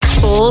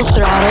Full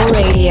Throttle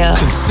Radio.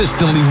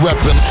 Consistently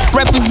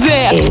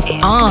Represent is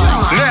on.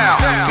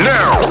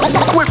 Now,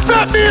 with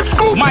Fatman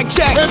Scoop, Mic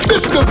check, and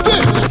Mr.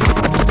 Vince.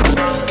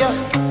 Yeah,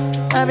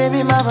 my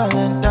baby, my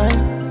Valentine.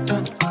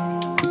 Yeah.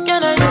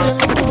 Can I hit the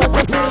Mickey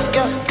with the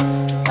yeah?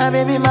 My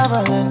baby, my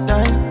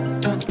Valentine.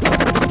 Yeah.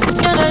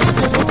 Can I hit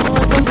the Mickey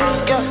with the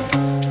yeah?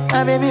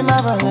 My baby, my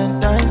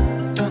Valentine.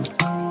 Yeah.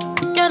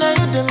 Can I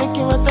hit the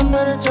Mickey with the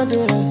temperature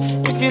days?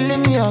 If you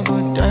leave me a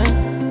good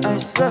time, I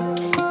swear.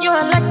 You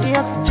are like the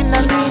oxygen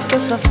I need to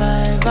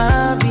survive.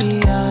 I'll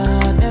be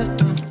honest.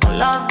 I'm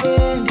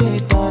loving the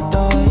thought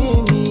of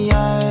me. I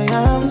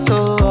am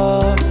so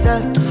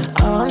obsessed.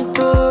 I want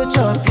to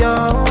chop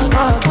your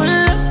heart.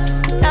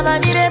 Never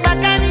need a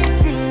back and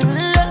it's real.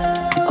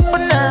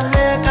 Open up,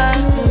 make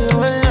us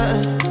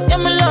feel. Yeah,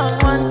 my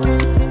love, one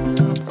thing.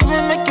 We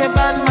make a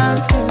bad man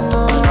sing.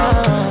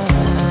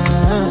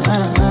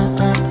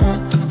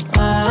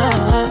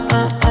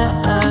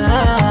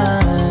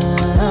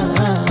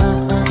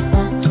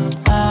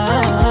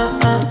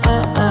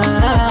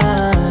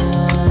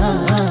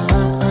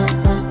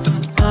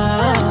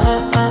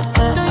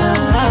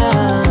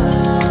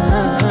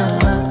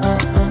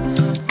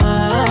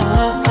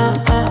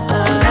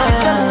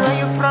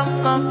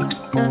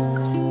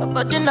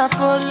 I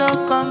follow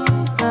come,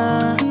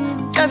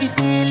 love is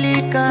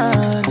really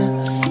gone.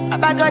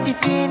 I got the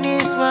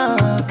finish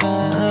work.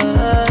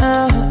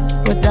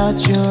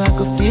 Without you, I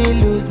could feel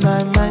lose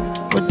my mind.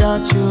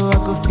 Without you, I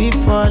could feel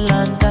fall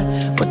and die.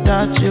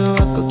 Without you,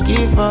 I could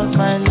give up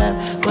my life.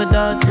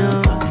 Without you,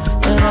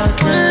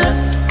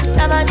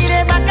 never need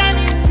a back and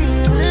it's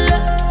real.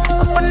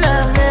 Open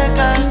up, make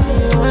us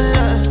feel.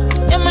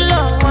 Yeah, my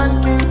love, one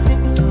thing.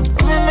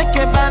 We make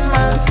a bad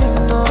man sing.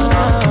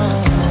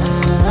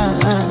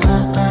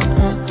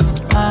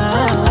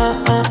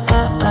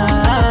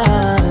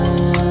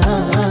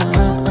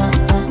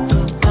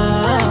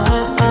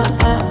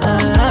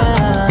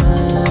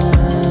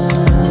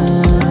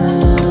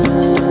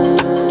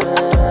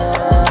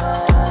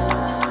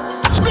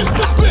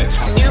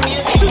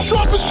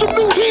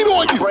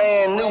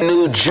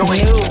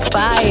 New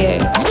fire.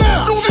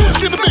 Now, new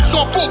music in the mix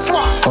on Full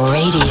Throttle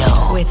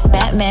Radio with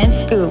Fatman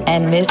Scoop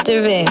and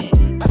Mr. Vince.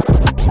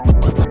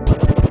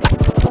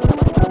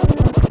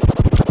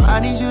 I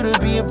need you to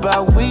be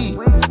about we.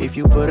 If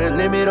you put a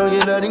limit on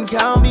your love, then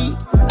count me.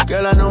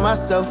 Girl, I know my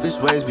selfish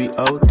ways be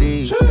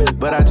OD,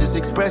 but I just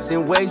express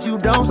in ways you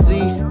don't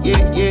see. Yeah,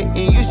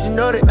 and you should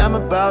know that I'm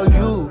about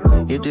you.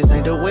 If this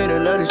ain't the way to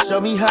love, then show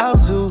me how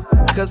to.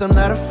 Cause I'm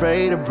not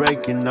afraid of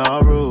breaking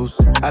all rules.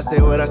 I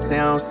say what I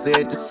sound,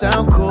 said to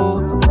sound cool.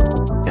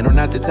 And I'm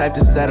not the type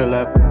to settle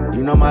up.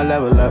 You know my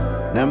level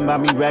up, nothing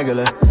about me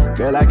regular.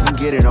 Girl, I can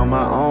get it on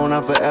my own,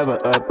 I'm forever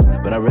up.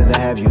 But I'd rather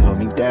have you hold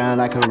me down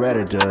like a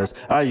redder does.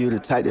 Are you the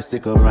type to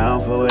stick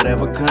around for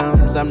whatever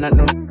comes? I'm not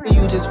no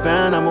you just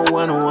found, I'm a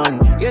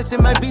one-on-one. Yes,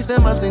 it might be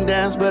some ups and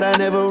downs, but I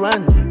never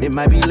run. It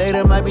might be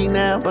later, might be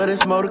now, but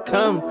it's more to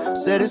come.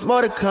 Said it's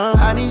more to come.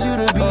 I need you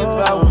to be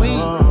about we.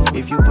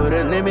 If you put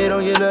a limit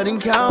on your love, then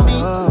count me.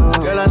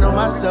 Girl, I know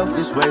my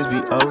selfish ways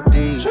be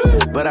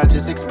OD, but I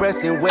just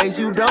express in ways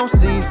you don't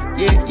see.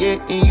 Yeah,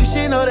 and you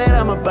should know that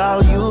I'm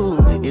about you.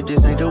 If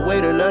this ain't the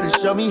way to love,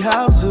 then show me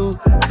how to.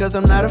 Cause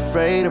I'm not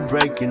afraid of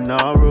breaking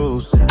all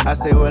rules. I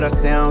say what I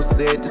sound,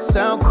 said to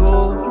sound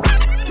cool.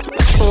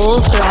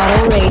 Full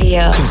Throttle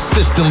Radio.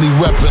 Consistently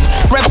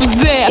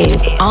represent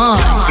is on.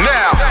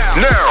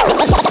 Now,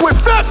 with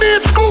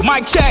Fatman Scoop,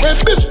 Mic check, and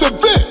Mr.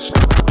 Vince.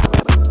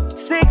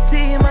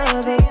 Sexy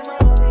mother,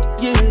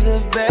 you're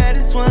the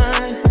baddest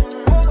one.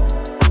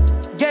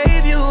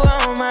 Gave you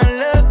all my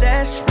love,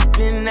 that's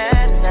been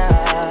that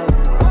now.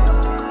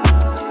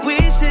 We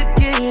should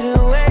get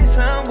away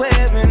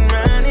somewhere and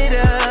run it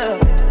up.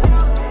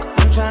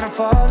 I'm tryna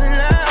fall in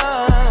love.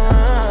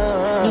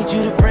 Need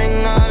you to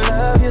bring all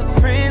of your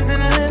friends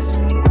and let's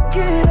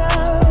get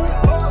up.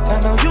 I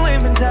know you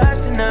ain't been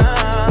touched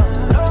enough.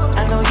 I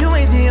know you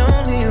ain't the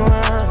only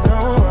one. No.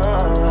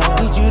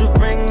 Need you to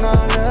bring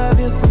all of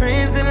your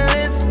friends and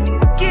let's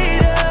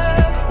get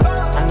up.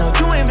 I know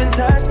you ain't been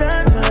touched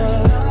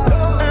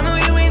enough. I know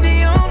you ain't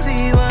the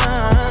only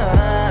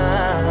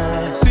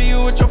one. See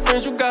you with your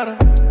friends, you got her.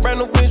 Brand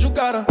new bitch, you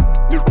got her.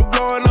 You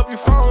blowing up your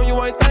phone,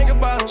 you ain't thinking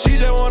about her. She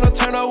just wanna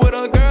turn up with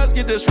her girls,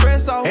 get the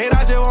stress off. And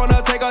I just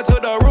wanna take her to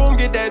the room,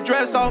 get that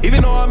dress off.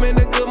 Even though I'm in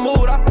a good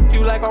mood, I fuck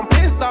you like I'm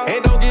pissed off.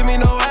 And don't give me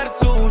no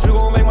attitude, you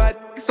gon' make my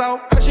dick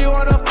soft. Her she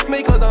wanna fuck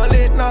me cause I'm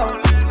lit now.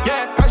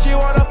 Yeah, her she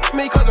wanna fuck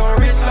me cause I'm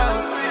rich now.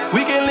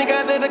 We can link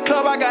after the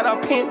club, I got her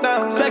pinned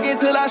down. Second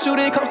till I shoot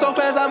it, come so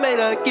fast, I made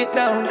her get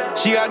down.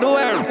 She got no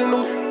ass in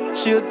new,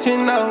 she a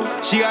 10 now.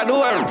 She got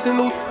no ass in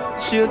new,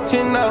 she a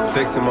 10 now.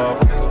 Sexy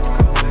motherfucker.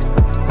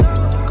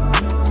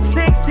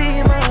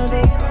 Sexy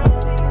mother,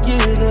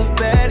 you're the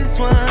baddest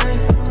one.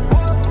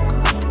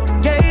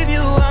 Gave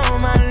you all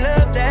my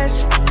love,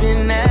 that's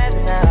been that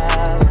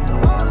now.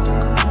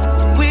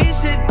 We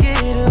should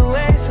get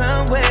away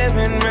somewhere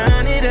and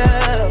run it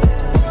up.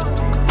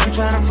 I'm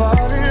tryna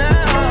fall in love.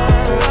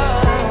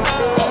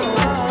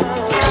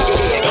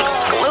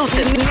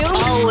 Exclusive new.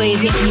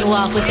 Always hitting you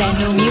off with that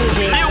new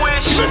music.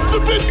 Mr.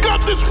 Vince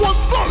got this one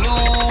first.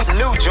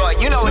 New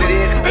joint, you know what it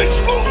is.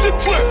 Exclusive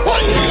trip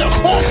right here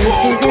on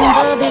This isn't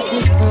love, this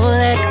is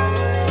bullet.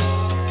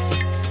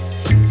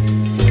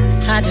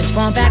 I just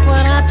want back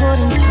what I put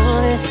into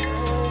this,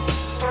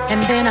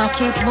 and then I'll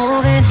keep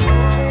moving.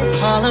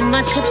 All of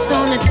my chips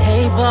on the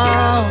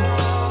table,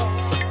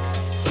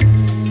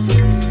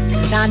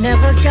 'cause I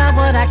never got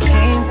what I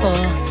came for.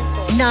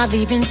 Not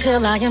leaving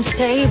till I am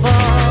stable.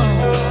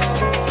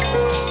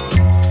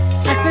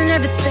 I spend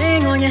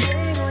everything on you,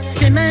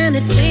 spend my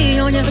energy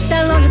on you, but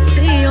that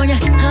loyalty on you,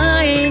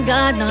 I ain't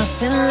got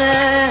nothing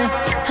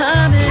left.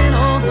 I'm in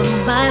over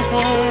my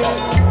head.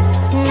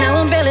 Now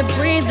I'm barely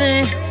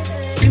breathing.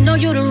 You know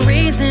you're the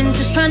reason,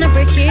 just trying to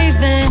break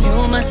even.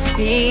 You must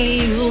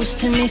be used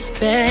to me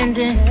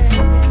spending.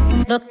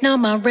 Look now,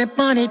 my rent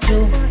money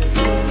due.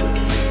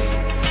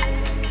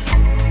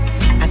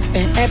 I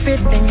spent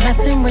everything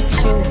messing with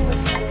you.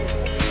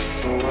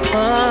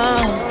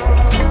 Oh,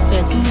 you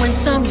said you win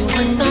some, you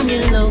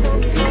lose.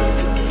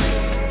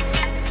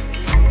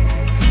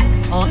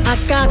 All I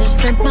got is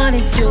rent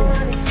money due.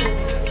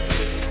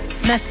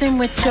 Messing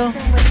with you.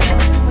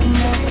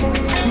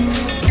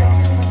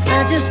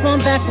 I just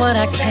want back what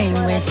I came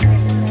with.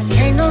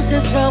 Ain't no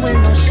sense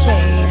throwing no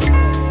shade,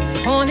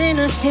 pointing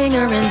a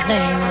finger and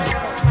blame.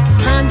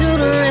 Undo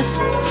the rest,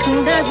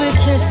 soon as we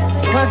kiss,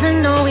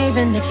 wasn't no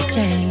even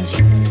exchange.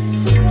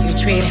 You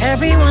treat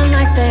everyone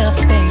like they are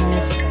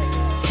famous,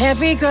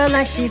 every girl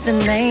like she's the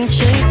main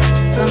chick.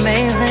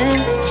 Amazing.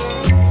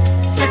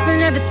 I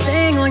spend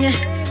everything on you,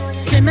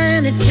 spend my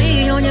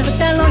energy on you, but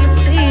that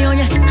loyalty on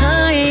you,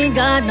 I ain't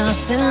got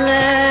nothing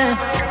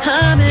left.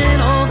 I'm in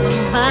over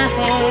my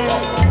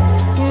head.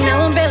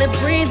 Now I'm barely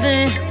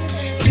breathing.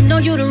 You know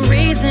you're the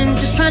reason,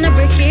 just trying to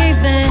break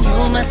even.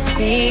 You must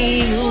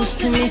be used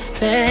to me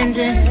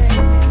spending.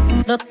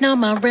 Look now,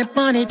 my rent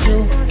money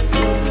due.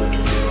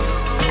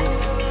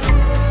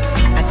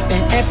 I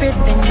spent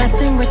everything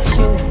messing with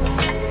you.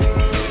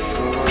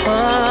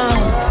 Oh,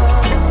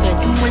 you said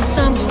you win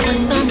some,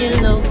 you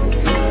lose.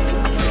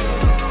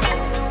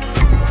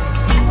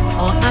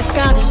 All I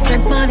got is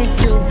rent money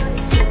due.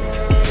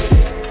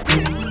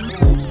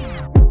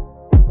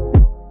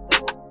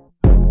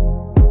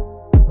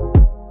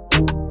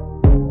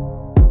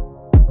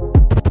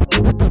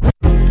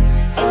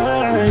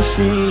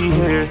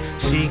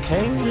 She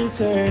came with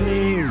her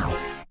knee,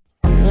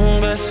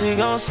 but she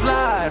gon'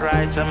 slide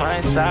right to my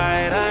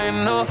side. I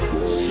know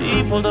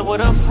she pulled up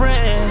with her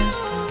friends,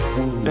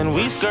 then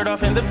we skirt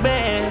off in the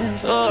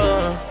Benz.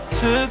 Oh,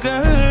 took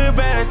her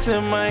back to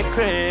my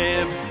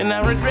crib, and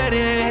I regret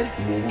it,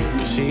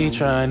 'cause she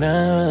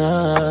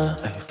tryna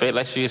fake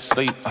like she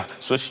asleep.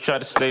 So she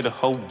tried to stay the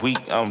whole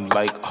week. I'm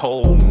like,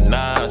 oh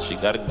nah, she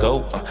gotta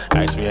go.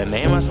 Ask me her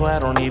name, I swear I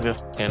don't even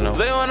fucking know.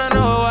 They wanna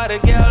know why the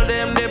girl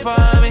them dip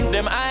on me.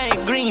 Them I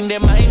ain't green,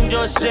 them I ain't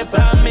just ship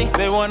on me.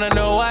 They wanna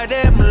know why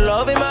them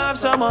love him off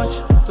so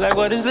much. Like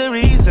what is the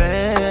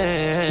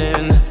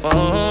reason?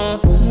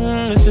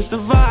 It's just the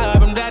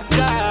vibe, I'm that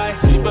guy.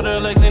 She put her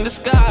legs in the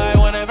sky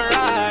whenever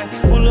I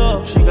pull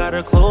up. She got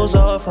her clothes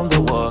off from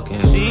the walking.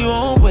 She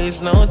won't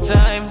waste no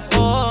time.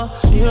 Oh,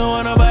 she don't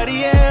want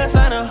nobody else,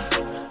 I know,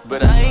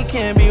 but I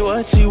can't be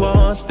what she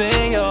wants.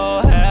 They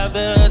all have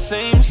the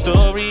same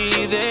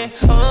story. They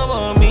all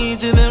want me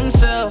to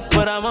themselves,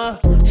 but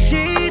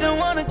she don't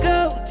wanna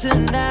go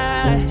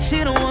tonight.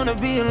 She don't wanna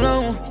be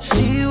alone.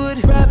 She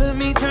would rather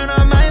me turn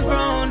on my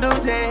phone.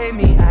 Don't take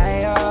me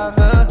eye off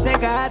her.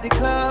 Take out the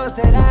clothes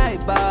that I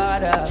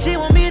bought her. She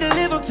want me to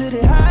live up to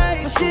the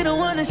hype, but she don't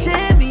wanna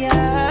share me.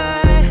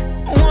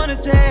 I wanna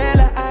tell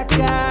her I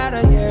got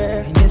her,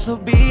 yeah, and this'll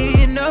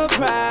be no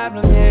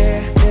problem,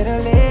 yeah.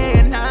 Literally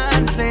and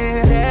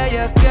honestly, tell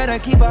you gotta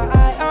keep her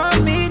eye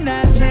on me.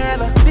 Not tell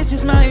her this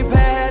is my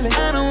palace.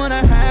 I don't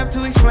wanna have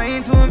to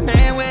explain to a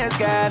man where it's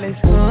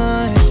godless.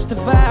 It's the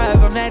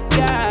vibe, I'm that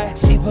guy.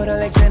 She put her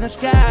legs in the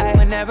sky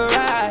whenever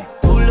I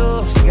pull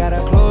up. She got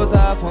her clothes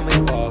off when we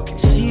walking.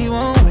 She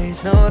won't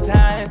waste no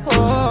time.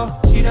 Oh,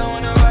 she don't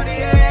want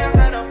nobody else,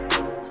 I know,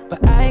 but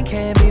I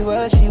can't be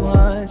what she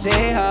wants.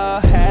 They all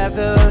have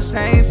the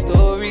same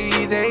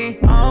story. They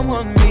all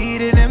want me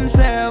to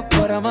themselves,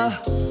 but I'm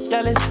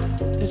jealous.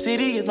 The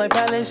city is my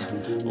palace.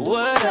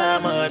 What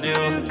I'ma do?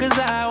 'Cause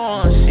I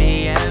want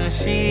she and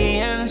she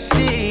and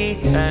she,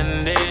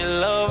 and they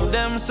love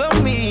them so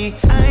me.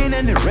 I ain't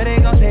in the red, they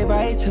gon' say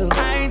bye to.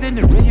 I ain't in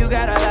the red, you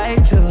gotta lie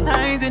to.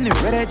 I ain't in the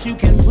red that you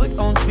can put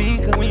on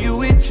speaker when you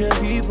with your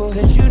people.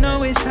 'Cause you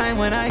know it's time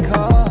when I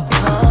call.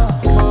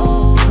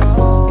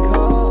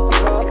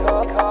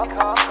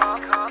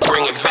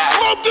 Bring it back.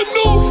 Love the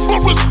new,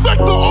 but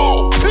respect the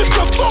old. It's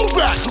a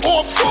throwback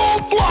on full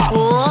block.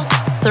 Full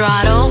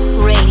Throttle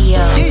Radio.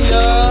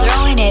 Yeah.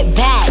 Throwing it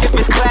back.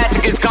 This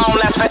classic is gon'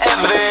 last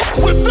forever.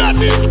 With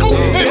Fatman Scoop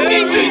and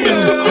DJ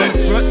Mr.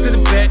 Vince. Front to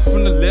the back,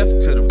 from the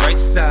left to the right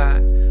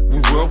side, we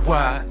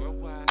worldwide.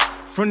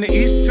 From the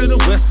east to the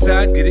west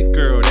side, get it,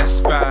 girl,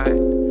 that's right.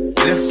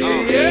 Let's go.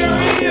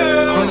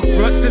 From the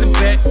front to the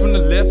back, from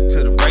the left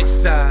to the right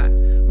side,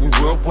 we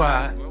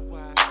worldwide.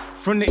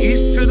 From the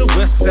east to the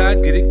west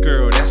side, get it,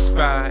 girl, that's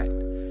right.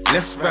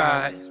 let's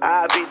ride.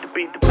 I beat the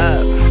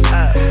up.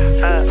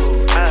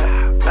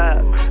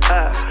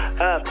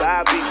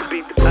 I beat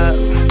the up.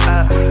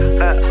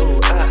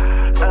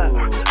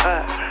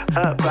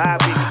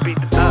 I beat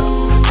the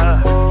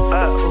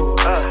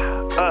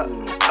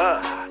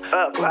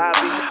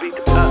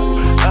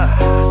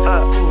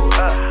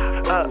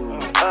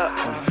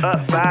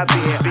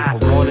I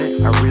want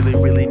it, I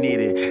really need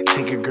it.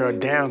 Take your girl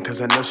down,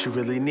 cause I know she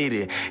really need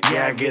it.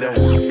 Yeah, I get her.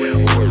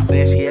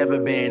 Than she ever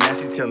been. Now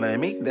she telling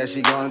me that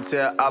she gonna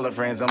tell all her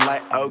friends. I'm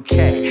like,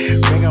 okay,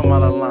 bring them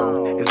all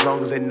along. As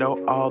long as they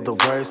know all the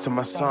words to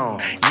my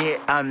song. Yeah,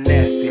 I'm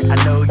nasty, I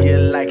know you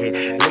like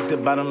it. Lick the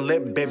bottom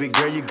lip, baby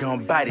girl, you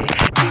gon' bite it.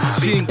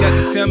 She ain't got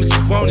to tell me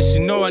she want it. She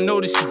know I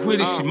know that she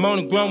with it. She moan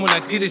and groan when I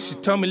get it. She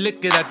told me,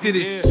 lick it, I did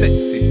it.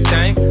 Sexy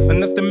thing,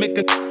 enough to make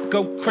her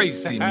go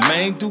crazy,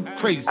 man, do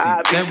crazy.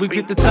 Then we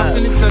get the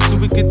talking and touching,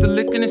 we get the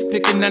licking and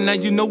sticking. Now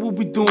you know what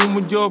we doing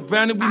when you're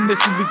around and we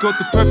missing. We go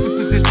through perfect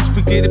positions,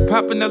 we get it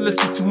popping. Now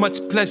listen, too much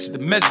pleasure. The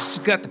measure, she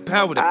got the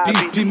power. The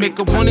PP make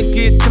her wanna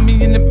get to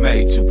me in a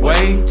major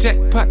way.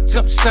 Jackpot,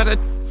 jump shot, I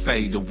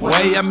fade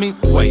away. I mean,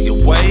 way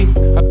away.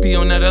 I be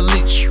on that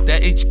elite,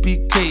 that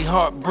HBK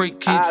heartbreak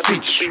kid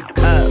freak.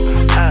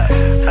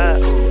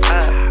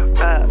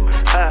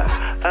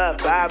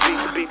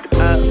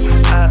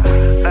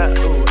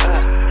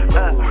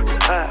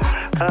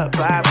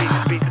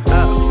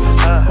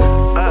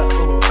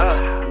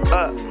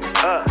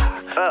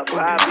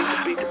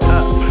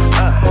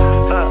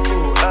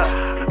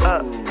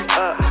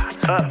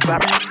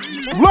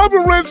 Love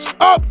and Rinse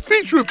Up,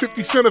 featuring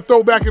 50 Cent, a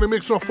throwback in the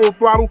mix on Full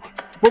Throttle.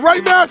 But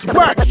right now it's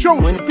Wax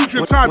Chosen,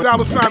 featuring Ty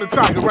Dolla $ign and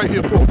Tyga right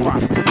here, Full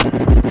Throttle.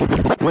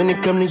 When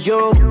it come to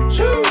you,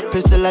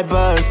 pistol like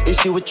buzz,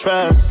 issue with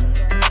trust.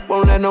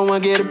 Won't let no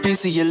one get a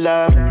piece of your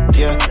love.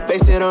 Yeah,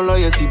 base it on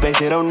loyalty,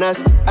 base it on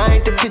us. I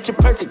ain't the picture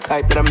perfect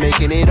type, but I'm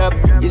making it up.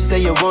 You say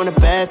you want a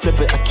bad, flip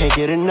it, I can't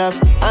get enough.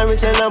 I'm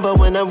rich and love, but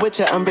when I'm with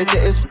you, I'm bitter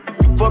as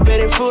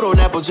forbidden fruit on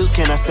apple juice,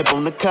 can I sip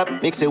on the cup?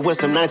 Mix it with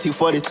some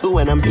 1942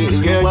 and I'm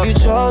hitting you up. Girl, you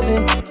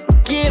chosen.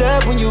 Get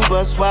up when you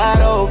bust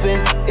wide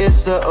open.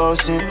 It's the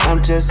ocean,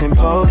 I'm just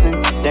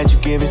imposing that you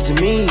give it to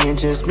me and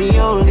just me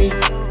only.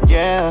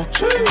 Yeah,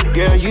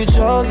 girl, you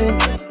chosen.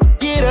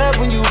 Get up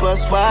when you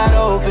bust wide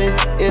open.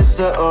 It's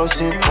the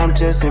ocean, I'm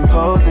just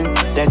imposing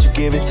that you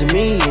give it to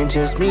me and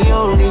just me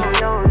only.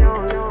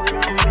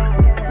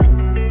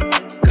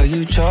 Girl,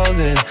 you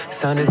chosen.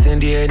 Sound is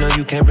NDA, no,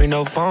 you can't bring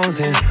no phones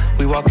in.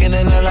 We walk in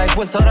and they're like,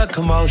 what's all the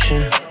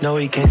commotion? No,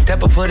 he can't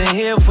step a foot in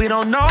here if we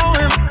don't know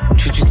him.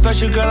 Treat you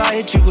special, girl, I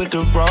hit you with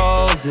the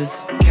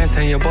roses. Can't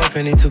stand your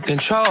boyfriend, he too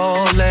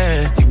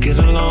controlling. You get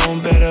along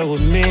better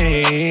with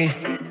me.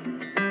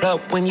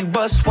 Up when you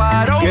bust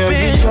wide open. Girl,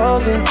 you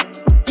chosen.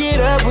 Get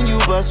up when you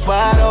bust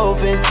wide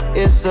open.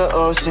 It's the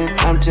ocean,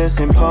 I'm just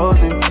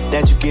imposing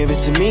that you give it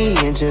to me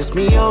and just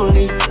me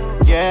only.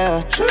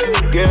 Yeah,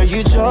 girl,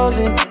 you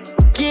chosen.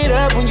 Get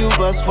up when you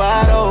bust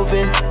wide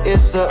open.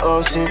 It's the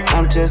ocean,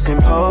 I'm just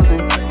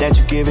imposing that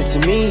you give it to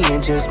me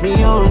and just me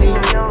only.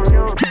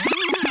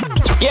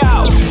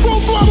 Yo, Full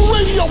Throttle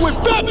Radio with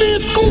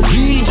Fatman, Scoop,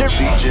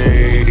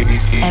 CKay,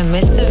 and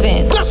Mr.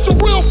 Vince. That's the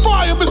real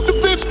fire, Mr.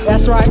 Vince.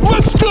 That's right.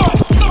 Let's go.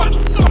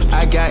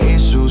 I got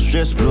issues,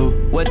 just blue.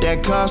 What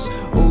that cost?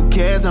 Who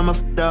cares? I'ma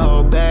f the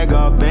whole bag,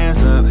 all bands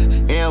up.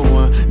 And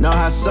one, know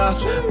how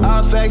sauce.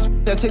 All facts,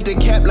 I take the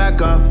cap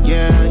like off.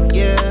 Yeah.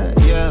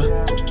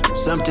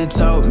 Something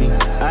told me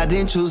I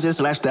didn't choose this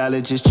lifestyle,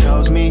 it just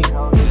chose me.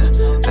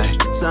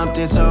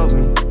 Something told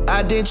me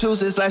I didn't choose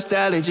this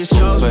lifestyle, it just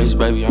chose me. Face,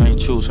 baby, I ain't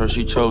choose her,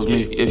 she chose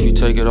me. If you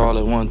take it all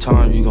at one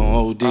time, you gon'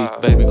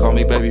 OD. Baby, call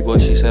me baby boy,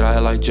 she said I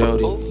like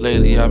Jody.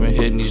 Lately, I've been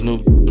hitting these new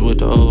with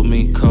the old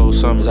me. Cold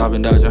summers, I've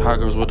been dodging hot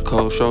girls with the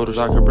cold shoulders.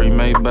 I could bring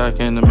May back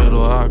in the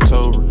middle of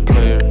October.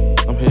 Player,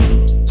 I'm hitting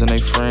and they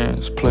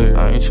friends. Player,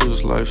 I ain't choose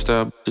this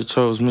lifestyle, it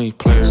chose me.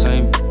 Player,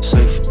 same,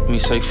 say me,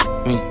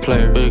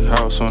 player. Big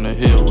house on the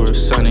hill where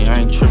it's sunny. I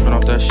ain't tripping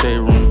off that shade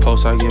room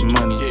post, I get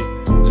money.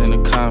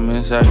 In the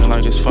comments, acting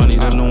like it's funny.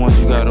 Them the ones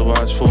you gotta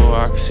watch for.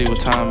 I can see what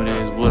time it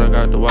is, what I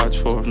got to watch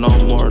for. No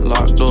more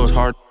locked doors,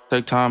 hard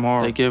take time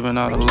hard. They giving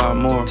out a lot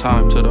more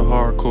time to the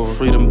hardcore.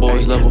 Freedom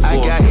boys level 4. I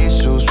got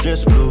issues,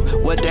 just blue.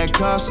 What that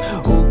cost?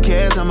 Who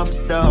cares? I'ma f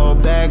the whole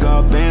bag,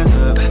 all bands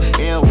up.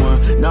 And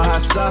one, know how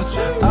sauce.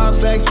 All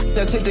facts,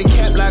 I take the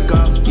cap like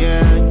off.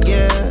 Yeah.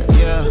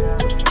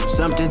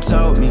 Something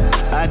told me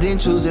I didn't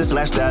choose this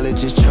lifestyle, it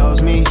just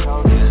chose me.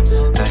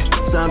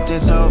 Something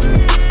told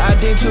me I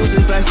didn't choose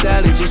this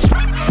lifestyle, it just.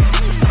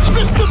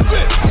 Mr.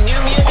 Vince,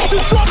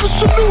 just dropping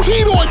some new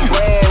heat on you.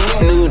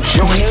 New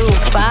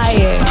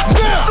fire.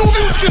 Now, new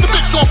music in the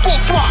mix on Full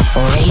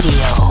Throttle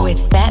Radio with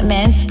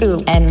Fatman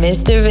Scoop and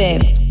Mr.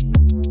 Vince.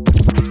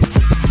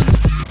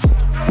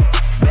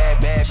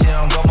 Bad, shit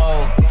on go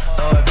mode.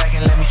 Throw it back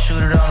and let me shoot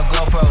it on the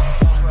GoPro.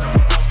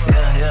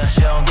 Yeah,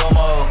 shit on go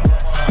mode.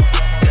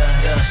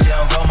 Yeah, shit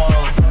on go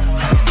mode.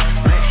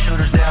 Rich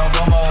shooters, they on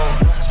go mode.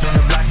 Spin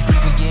the block and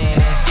creep again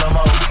in slow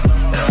mo.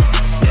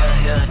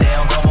 Yeah, they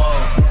on go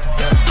mode.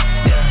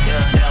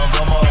 Yeah, they on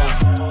go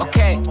mode.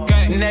 Okay,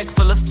 neck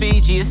full of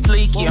Fiji, it's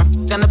leaky. I'm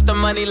f***ing up the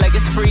like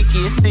it's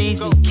freaky, it's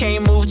easy.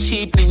 Can't move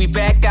cheaply, we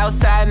back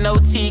outside, no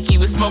tiki.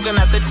 We smoking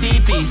out the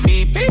teepee,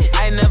 beep.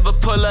 I never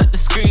pull up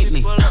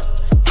discreetly.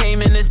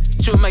 Came in this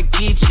bitch with my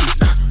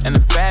Geechees. And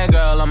the bad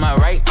girl on my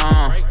right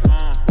arm.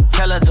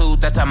 Tell her to,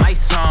 that's my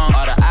song.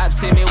 All the ops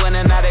see me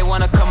winning, now they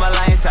wanna come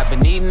alliance. I've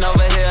been eating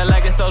over here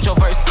like it's social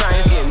versus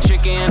science. Getting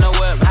tricky in the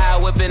whip, high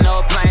whipping, no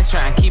appliance.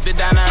 Trying to keep it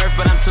down to earth,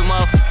 but I'm too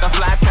motherfucking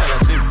fly. Tell her,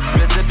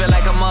 bitch, zip it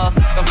like a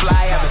motherfucking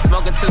fly. I've been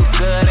smoking too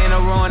good, ain't no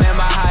ruin in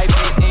my high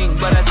ink.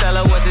 But I tell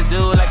her what to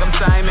do like I'm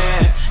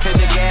Simon. Hit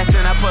the gas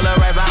and I pull her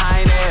right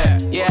behind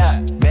it. Yeah.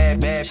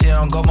 Bad, she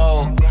on go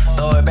mode.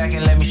 Throw it back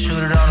and let me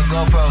shoot it on the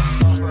GoPro.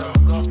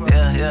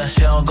 Yeah,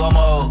 she on go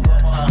mode.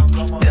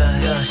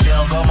 Yeah, she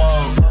on go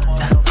mode.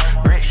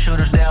 Rich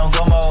shooters, they on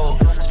go mode.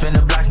 Spin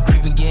the block and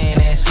creep again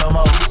in slow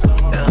mo.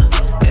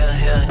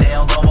 Yeah, they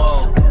on go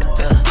mode.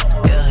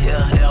 Yeah,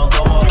 they on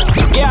go mode.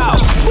 Yo,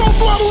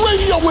 Throttle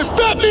Radio with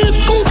Fatman,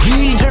 Scoop,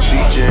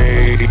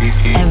 CKay,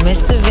 and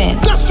Mr.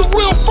 Vince. That's the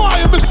real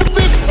fire, Mr.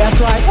 Vince. That's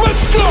right.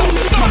 Let's go.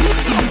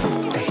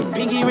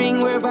 Pinky ring,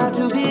 we're about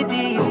to hit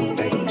D.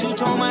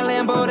 Two-tone my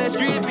Lambo, that's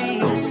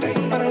drippy.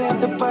 But I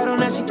left the bottle,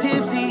 now she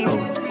tipsy.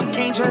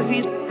 Can't trust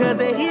these cause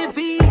they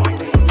iffy.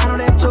 I know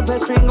that your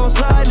best friend gon'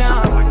 slide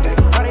now.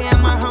 Party at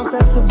my house,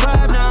 that's a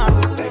vibe now.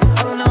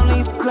 All on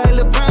these like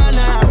LeBron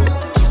now.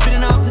 She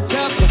spitting off the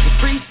top, that's a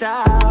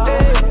freestyle.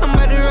 Hey, I'm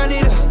about to run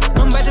it up.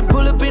 I'm about to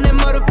pull up in that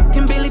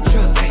motherfucking Billy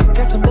truck. Hey,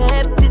 got some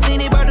bad bitches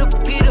in it, about to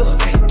fuck it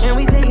up. Hey, and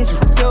we taking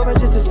shit over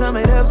just to sum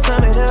it up.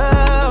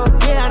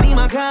 Yeah, I need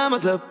my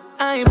commas, look.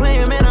 I ain't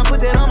playing, man, I put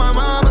that on my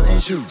mama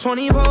and shoot.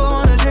 24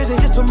 on the jersey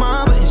just for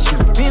mama and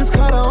shoot. Vince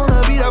Carter on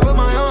the beat, I put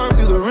my arm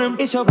through the rim.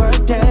 It's your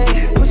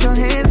birthday, put your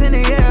hands in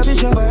the air,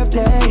 it's your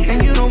birthday. And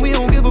you know we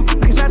don't give a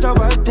fuck, it's not your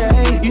birthday.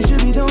 You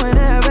should be doing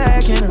that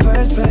back in the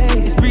first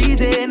place. It's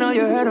breezy, know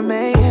you heard of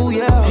me, ooh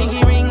yeah.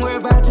 Pinky ring,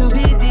 we're about to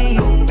be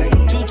deep.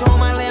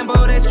 Two-tone my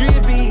Lambo, that's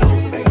drippy.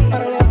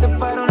 But I left the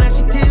bottle, now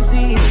she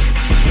tipsy.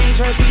 Can't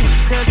trust these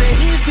cause they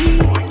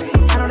hippie.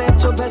 I know that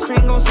your best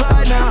friend gon'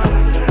 slide now.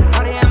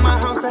 Party at my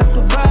house, that's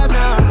a vibe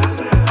now.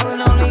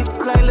 All on these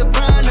like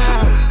LeBron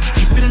now.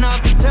 She spitting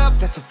off the top,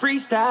 that's a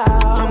freestyle.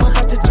 I'm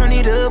about to turn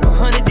it up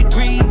 100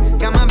 degrees.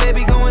 Got my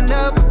baby going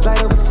up,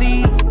 flight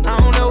overseas. I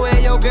don't know where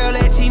your girl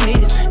at, she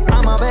missing.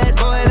 I'm a bad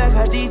boy like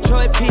a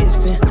Detroit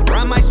Piston.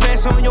 I might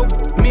smash on your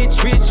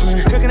Mitch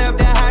Richmond. Cooking up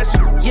that hot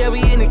shit, yeah,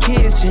 we in the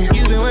kitchen.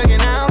 You been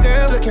working out,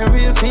 girl, looking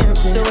real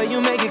tempting. The way you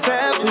make it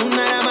clap,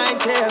 tonight I might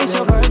tell. It's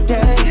your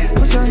birthday,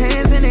 put your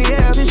hands in the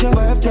air, it's your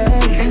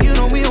birthday. And you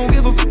know we don't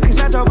give a fuck, it's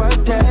not your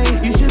birthday.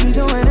 You should be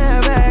doing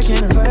that back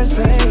in the first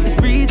place. It's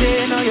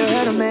breezy, know you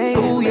heard of me,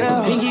 ooh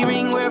yeah. Pinky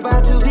ring, we're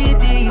about to be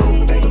deep.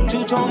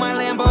 Two-tone my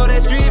Lambo,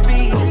 that's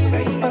drippy.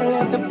 But I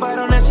left the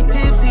bottle, now she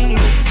tipsy.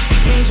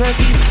 Can't trust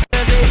these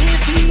cause they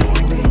hippie.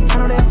 I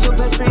know that your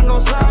best friend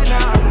gon' slide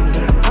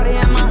now. Party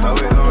at my house,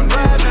 that's a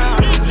vibe now.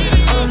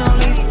 All on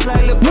these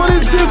like LeBron. What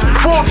is this?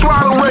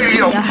 Throttle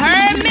Radio. You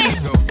heard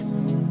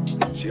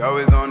me? She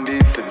always on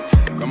defense.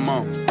 Come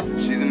on.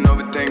 She's an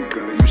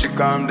overthinker. You should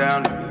calm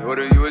down.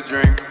 Order you a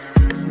drink.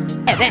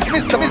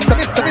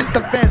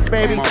 Mr. Vince,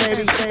 baby.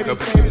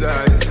 Couple cubes of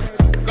ice.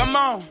 Come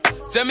on,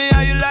 tell me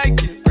how you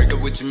like it. Break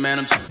up with your man,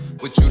 I'm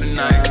with you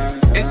tonight.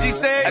 And she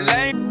said, I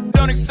lame,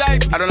 don't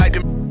excite me. I don't like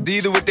them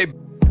either with they,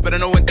 but I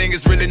know one thing,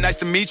 it's really nice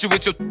to meet you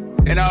with your.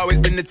 And I always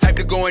been the type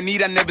to go and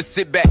eat, I never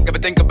sit back. Ever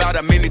think about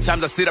how many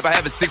times I sit up, I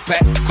have a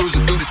six-pack.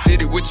 Cruising through the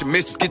city with your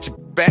missus, get your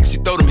back. She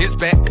throw them hits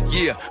back,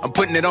 yeah. I'm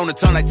putting it on the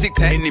tongue like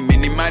tic-tac. Any,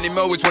 mini, miny,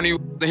 mo, which one of you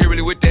ain't here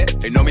really with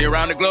that? They know me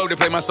around the globe, they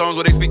play my songs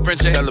where they speak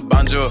French. Tell her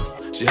bonjour,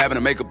 she having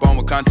her makeup on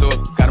with contour.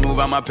 Gotta move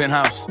out my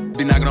penthouse,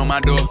 be knocking on my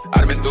door.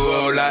 I've been through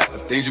a whole lot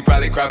of things you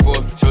probably cry for.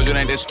 Told you it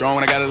ain't that strong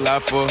when I got a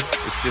lot for.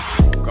 It's just,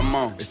 come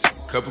on, it's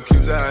just a couple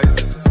cubes of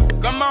ice.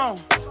 Come on,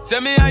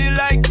 tell me how you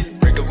like it.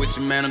 Break up with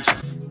your man, I'm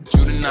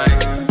you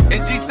tonight. And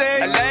she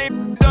said, a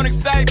lame don't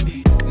excite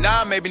me.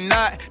 Nah, maybe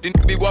not. Then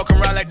be walking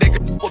around like they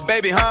could with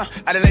baby, huh?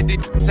 I done let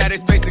these have their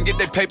space and get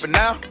their paper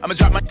now. I'ma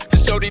drop my to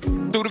show these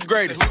through the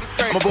greatest.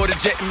 I'ma board a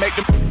jet and make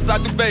them fly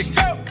through Vegas.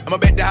 I'ma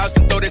bet the house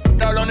and throw this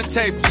all on the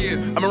table.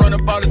 Yeah. I'ma run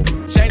up all this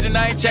changing,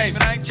 I ain't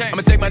changing.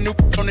 I'ma take my new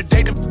on the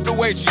date and the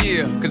wait,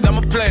 yeah. Cause I'm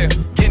a player,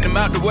 getting them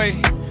out the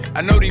way.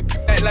 I know these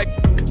act like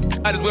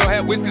might as well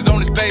have whiskers on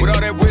his face. With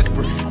all that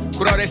whispering,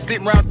 with all that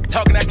sitting around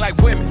talking, acting like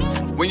women.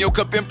 When your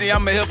cup empty,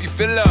 I'ma help you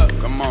fill up.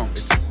 Come on,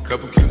 it's just a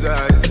couple cubes of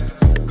ice.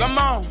 Come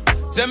on,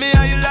 tell me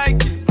how you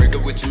like it. Break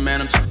up with your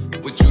man,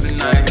 I'm with you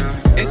tonight.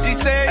 And she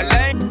said,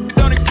 I lame,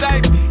 don't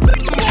excite me.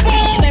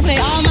 They play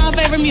all my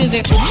favorite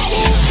music.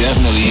 It's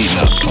definitely heating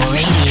up.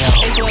 Radio.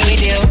 It's what we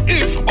do.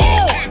 It's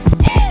on.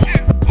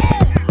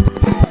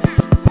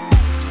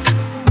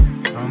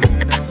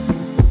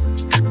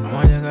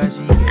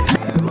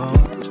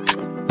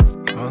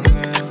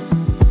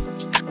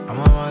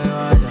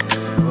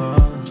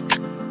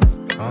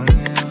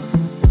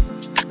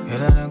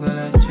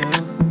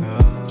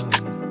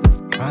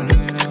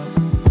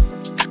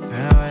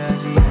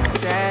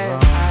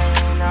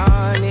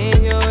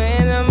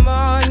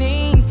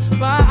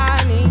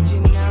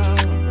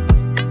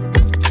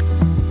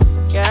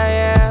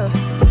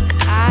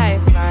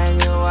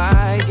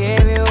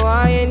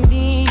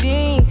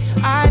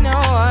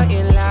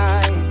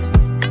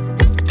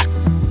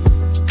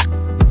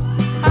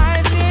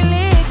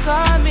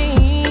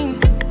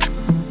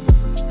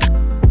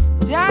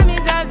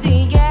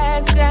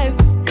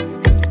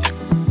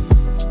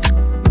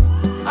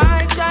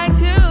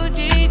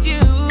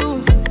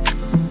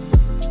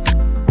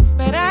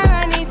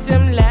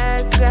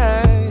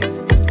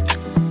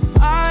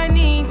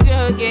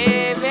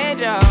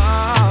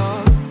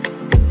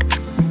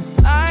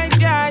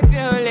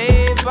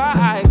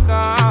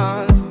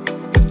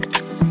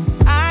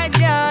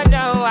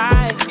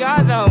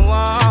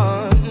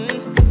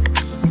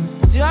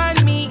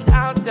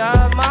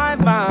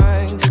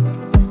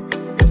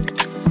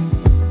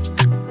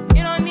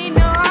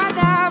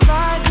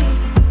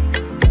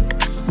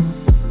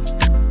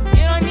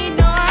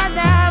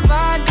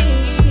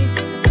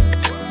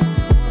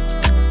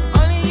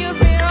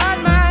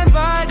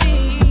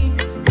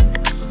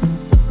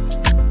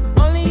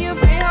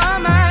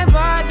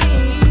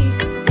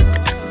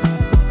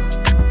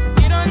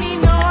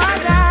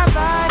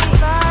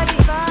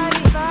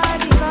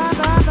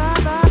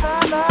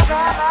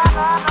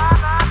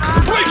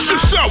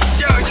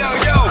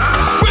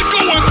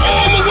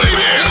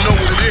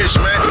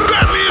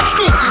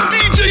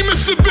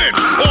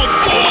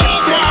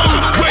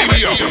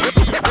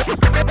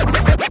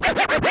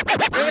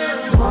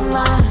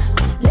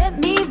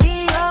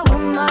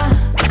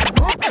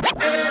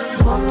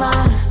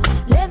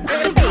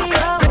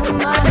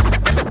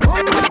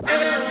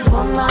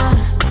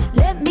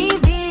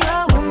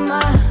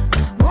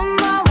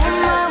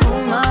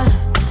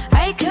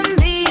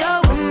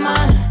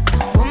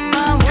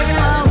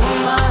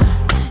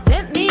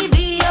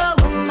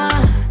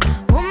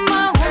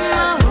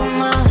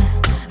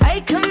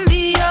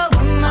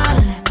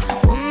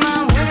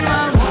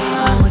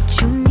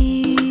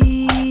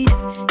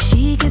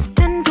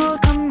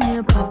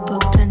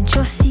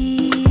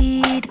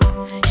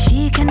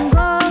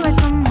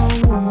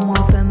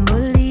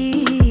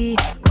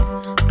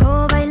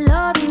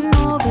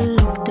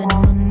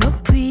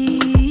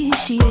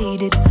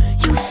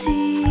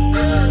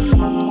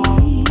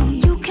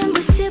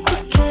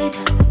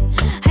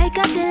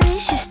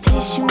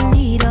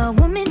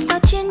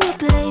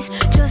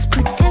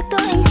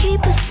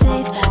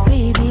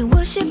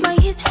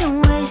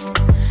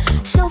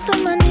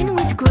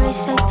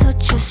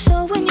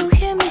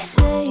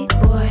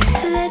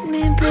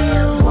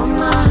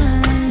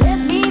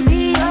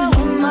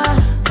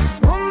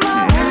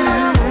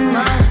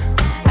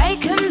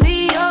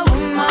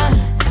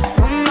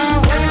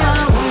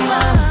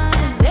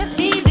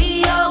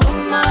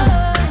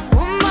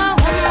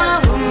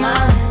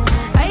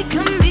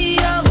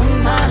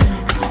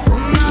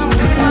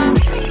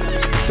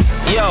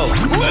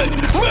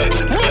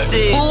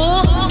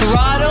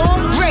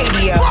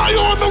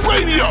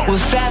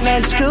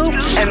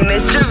 and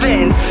Mr.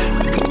 Vince.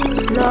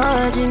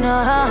 Lord, you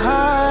know how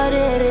hard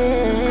it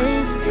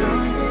is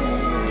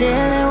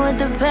dealing with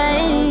the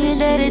pain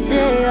day to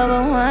day of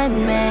a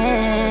one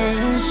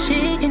man.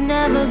 She can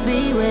never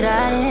be what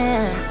I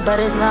am, but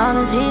as long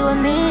as he with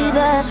me,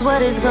 that's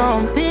what it's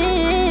gonna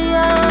be.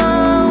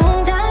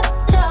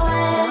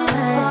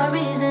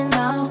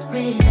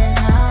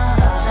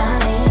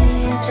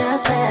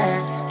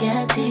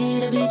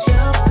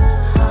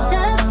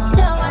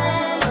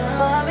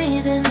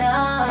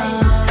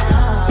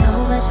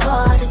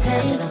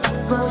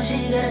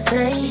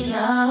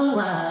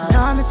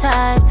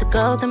 Type to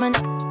go through my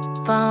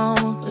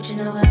phone, but you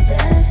know about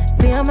that.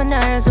 Be on my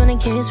nerves when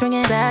it keeps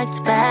ringing back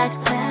to back.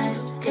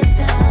 Cause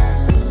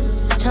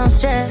that on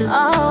stress is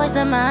always the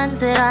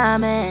mindset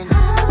I'm in.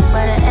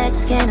 But an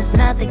ex game is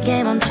not the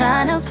game, I'm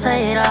trying to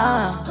play it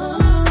all.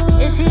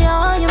 Is she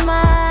on your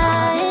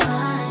mind?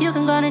 You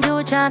can go and do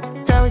what y'all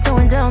always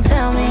doing, don't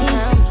tell me.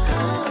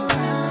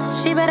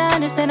 She better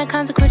understand the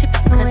consequence,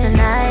 cause the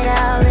night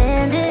I'll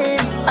end it.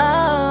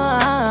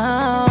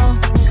 Oh.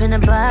 Spin the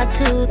block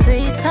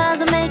 2-3 times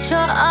to make sure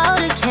all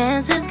the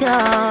cancer's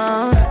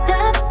gone.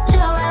 That's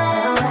your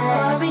ass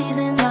for a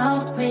reason, no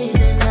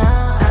reason, no.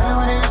 I got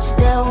one that she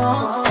still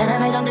wants, and I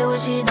make them do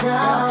what she does. That's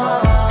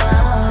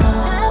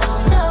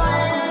your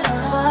ass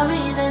for a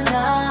reason,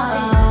 no.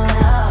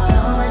 So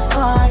much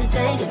for her to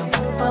take it,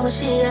 but what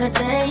she gotta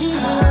say?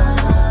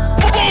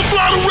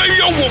 Throttle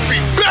Radio will be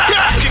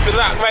back. Keep it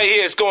locked right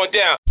here, it's going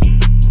down.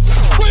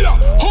 Wait up,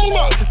 hold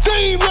up,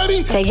 they ain't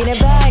ready. Taking it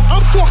back.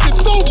 I'm talking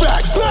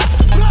throwbacks.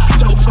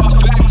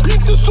 Beat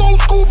this old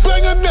school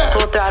banger now.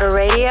 Full Throttle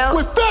Radio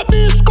with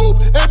Fatman Scoop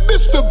and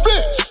Mr.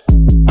 Vince.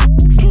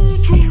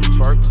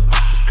 Twerk,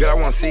 girl, I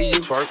wanna see you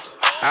twerk.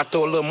 I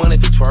throw a little money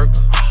if you twerk.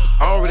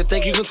 I don't really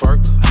think you can twerk.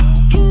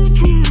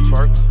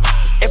 Twerk.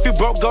 If you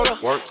broke, go to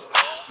work.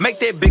 Make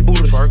that big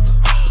booty twerk.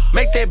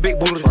 Make that big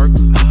booty twerk.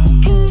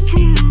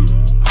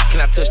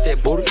 Can I touch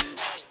that booty?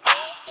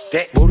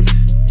 That booty.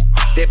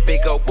 That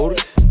big old booty.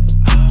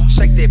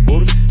 Shake that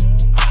booty.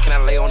 Can I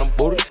lay on them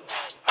booty?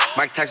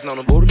 Mike Tyson on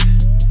the booty.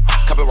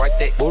 Copyright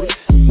that booty.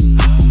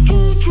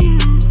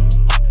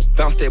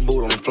 Bounce that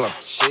booty on the floor.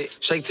 Shit.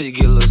 Shake till you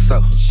get a little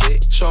soft.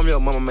 Shit. Show 'em your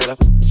mama made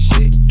up.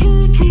 Shit.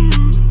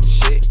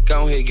 Shit.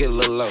 Go ahead, get a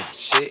little low.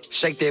 Shit.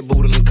 Shake that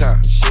booty in the car.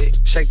 Shit.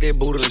 Shake that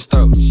booty in the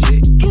stove.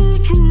 Shit.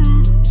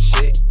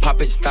 Shit. Pop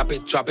it, stop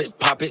it, drop it,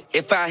 pop it.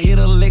 If I hit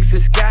a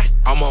Lexus sky,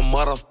 I'm a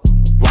mother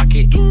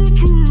rocket.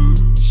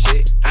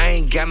 Shit. I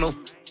ain't got no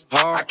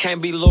heart. I can't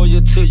be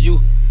loyal to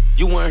you.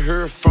 You weren't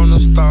here from the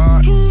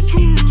start.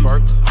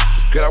 Twerk.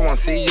 Girl, I wanna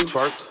see you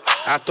twerk.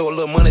 I throw a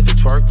little money if you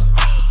twerk.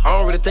 I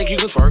don't really think you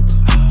can twerk.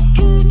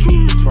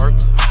 Twerk.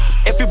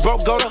 If you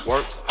broke, go to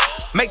work.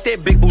 Make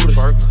that big booty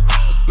twerk.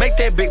 Make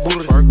that big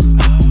booty twerk.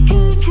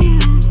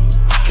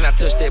 Can I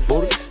touch that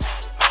booty?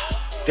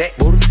 That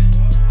booty.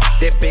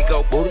 That big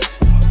old booty.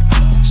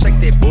 Shake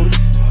that booty.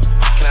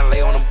 Can I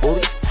lay on the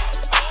booty?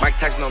 Mike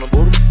Tyson on the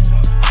booty.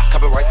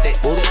 Copyright that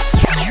booty.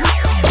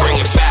 Bring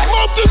it back.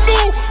 Love the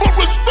new, but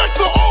respect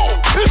the old.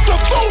 It's a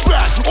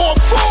throwback on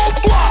Full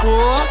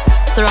Full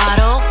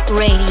Throttle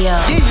Radio.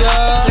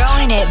 Yeah.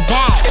 Throwing it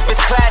back. If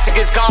it's classic,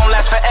 it's gonna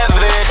last forever.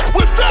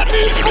 With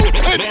Fatman Scoop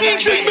and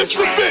DJ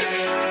Mr.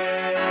 Vince.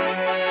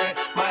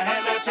 My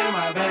head not in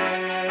my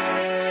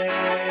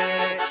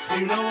bed.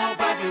 You know I'm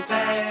fucking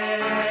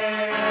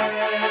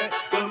tired.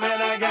 But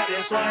man, I got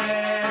this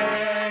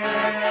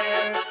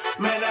swag.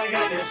 Man, I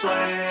got this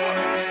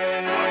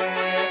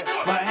swag.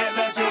 My head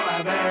not in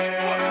my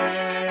bed.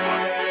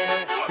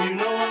 You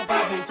know I'm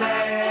fucking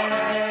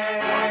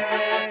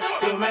tired.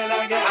 But man,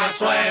 I got this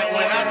swag. Swag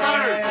when I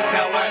surf,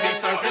 now I be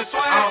surfing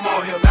swag. I'm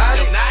on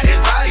hypnotic,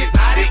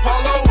 exotic,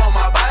 polo on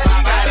my body.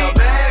 Got a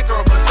bad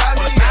girl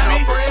beside me, and a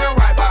friend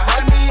right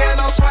behind me,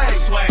 and I'm swag. I'm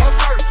surf,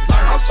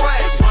 I'm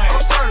swag, I'm surf, I'm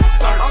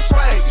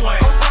swag,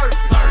 I'm surf,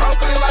 I'm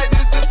clean like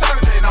this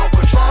detergent on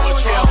patrol.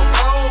 Yeah, I'm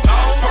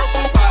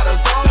purple by the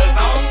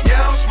zone.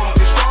 Yeah, I'm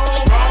smoking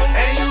strong,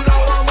 and you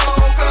know I'm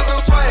on 'cause I'm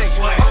swag. I'm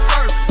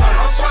surf,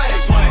 I'm swag, I'm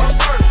surf,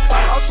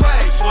 I'm swag,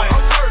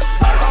 I'm surf,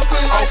 I'm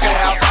clean like this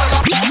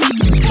detergent.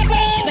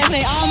 They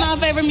play all my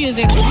favorite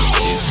music.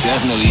 It's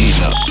definitely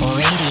eating up.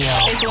 Radio.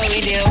 It's what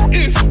we do.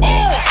 It's on.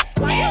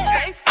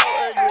 They so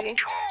ugly.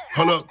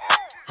 Hold up.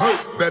 Hey,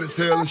 bad as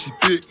hell and she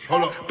thick.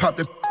 Hold up. Pop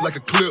that like a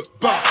clip.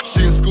 Bop.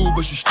 She in school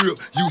but she strip.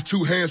 Use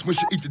 2 hands when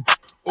she eat the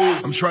oh,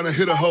 I'm trying to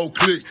hit a whole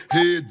click.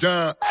 Head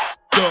down.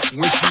 Up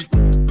when she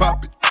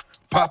pop it.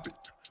 Pop it.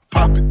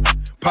 Pop it.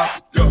 Pop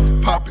it. Yo.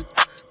 Pop it.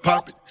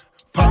 Pop it.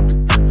 Pop it.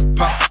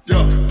 Pop it.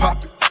 Yo.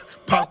 Pop it.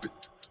 Pop it.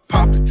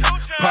 Pop it.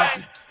 Pop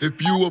it. If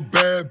you a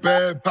bad,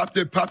 pop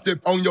that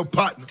on your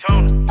partner.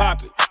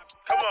 Pop it.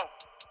 Come on.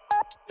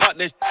 Pop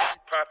that.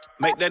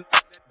 Make that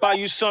buy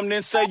you something,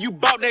 then say you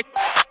bought that.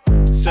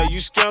 Say you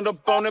scammed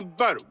up on the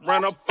butter,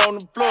 ran up on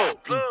the plug.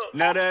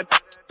 Now that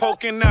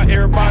poking out,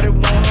 everybody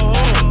wanna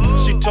hug.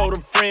 She told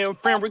her friend,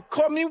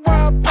 record me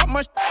while I pop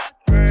my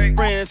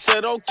Friend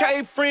said,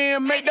 okay,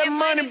 friend, make that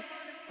money.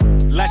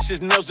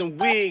 Lashes, nails, and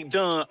wig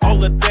done.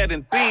 All of that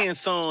and then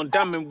some.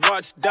 Diamond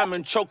watch,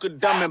 diamond choker,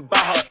 diamond by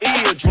her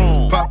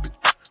eardrum. Pop it,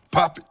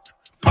 pop it,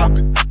 pop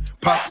it,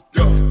 pop it,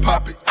 yo,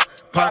 pop it,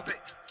 pop it,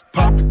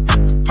 pop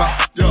it,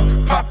 pop it,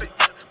 yo, pop it,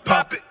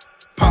 pop it,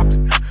 pop it,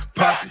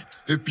 pop it.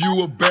 If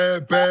you a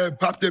bad,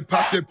 pop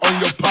that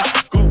on your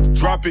pop. Go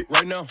drop it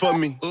right now for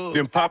me,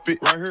 then pop it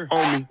right here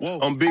on me. Whoa.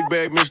 I'm big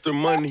bag, Mr.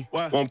 Money.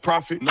 Why? Won't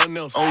profit, nothing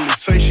else. Only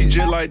say she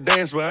just like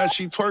dance, but as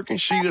she twerking,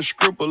 she a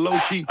stripper low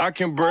key. I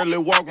can barely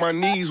walk, my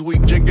knees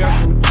weak. Just got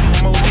some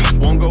from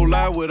OD. Won't go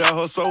live without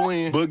her so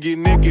in, but get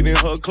naked in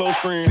her close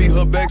friend. See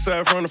her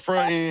backside from the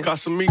front end.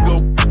 Casamigo,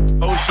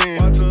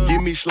 ocean.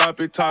 Give me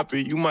sloppy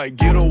toppy. You might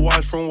get a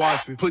watch from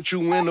Wifey. Put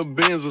you in a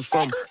Benz or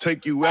something.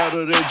 Take you out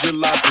of that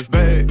jalopy.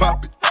 Bag.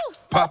 Pop it.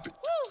 Pop it,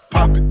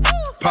 pop it,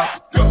 pop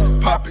it, yo,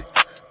 pop it,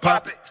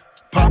 pop it,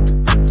 pop it,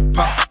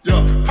 pop it, yo,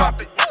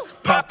 pop it,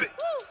 pop it,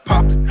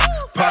 pop it,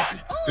 pop it.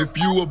 If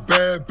you a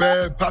bad,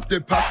 pop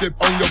that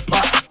on your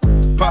pop.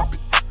 Pop it,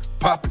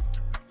 pop it,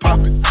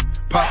 pop it,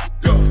 pop it,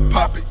 yo,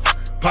 pop it,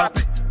 pop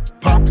it,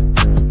 pop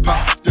it,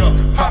 pop it, yo,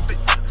 pop it,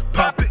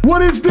 pop it.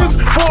 What is this?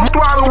 Full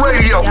Throttle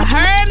Radio. You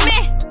heard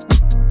me?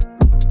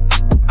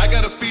 I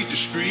gotta feed the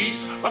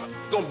streets. I'm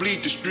gonna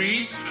bleed the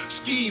streets.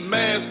 Ski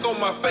mask on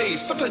my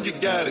face. Sometimes you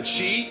gotta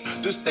cheat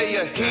to stay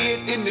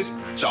ahead in this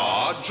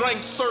jar.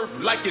 Drink surf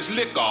like it's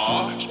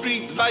liquor.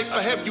 Street life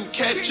I have you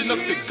catching up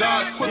to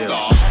God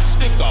quicker.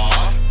 Sticker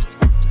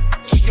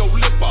to your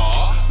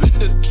lipper. Let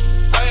the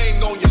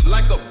bang on you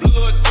like a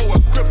blood or a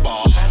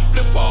cripper.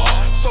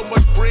 Flipper. So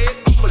much bread,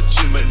 I'm a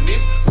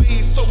gymnast.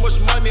 Need so much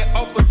money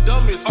off of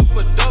dummies,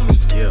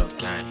 Yeah,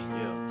 gang.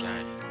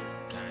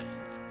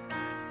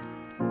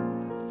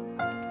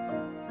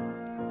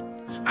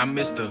 I'm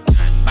Mr.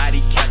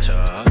 Body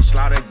Catcher,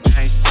 Slaughter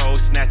Gang Soul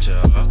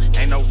Snatcher.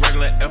 Ain't no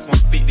regular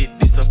F-150,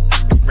 this a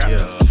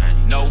rapper.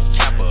 No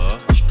capper,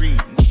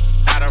 street,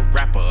 not a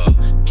rapper.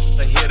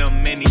 I hit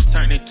him and he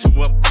turned into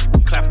a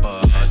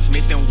clapper.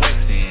 Smith &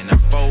 Wesson, a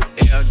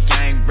 4L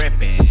gang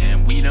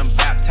reppin'. We done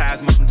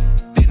baptized my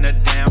in the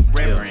damn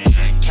reverend.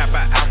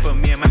 Kappa Alpha,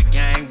 me and my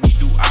gang, we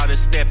do all the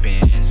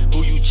steppin'.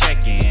 Who you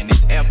checkin'?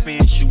 It's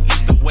FN, shoot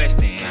east to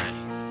west end.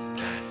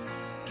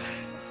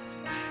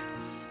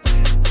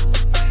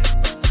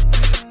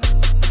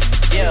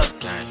 Yeah,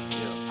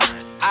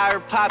 I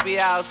heard Poppy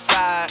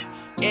outside,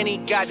 and he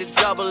got the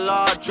double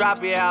R,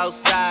 drop it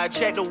outside.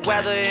 Check the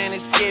weather and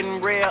it's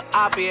getting real,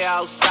 I'll be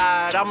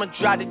outside. I'ma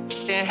drop the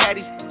and have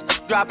these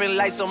dropping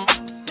like some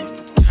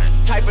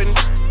type of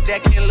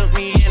that can look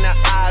me in the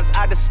eyes.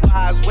 I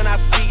despise when I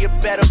see you,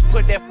 better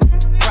put that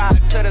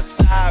pride to the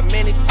side.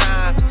 Many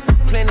times,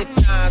 plenty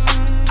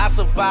times, I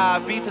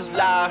survive. Beef is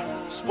live,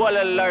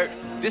 spoiler alert.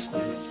 This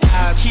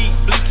eyes keep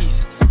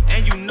blickies,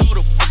 and you know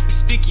the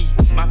sticky.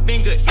 My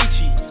finger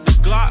itchy, the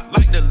Glock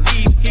like the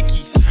leave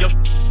hickeys. Yo,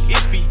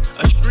 iffy,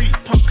 a street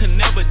punk can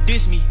never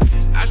diss me.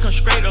 I come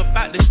straight up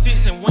out the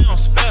six and we don't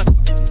spell.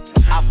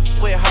 I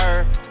with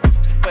her,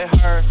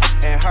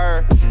 and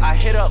her. I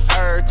hit up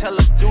her, tell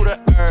her do the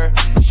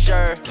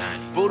sure.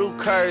 Voodoo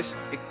curse,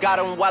 it got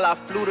him while I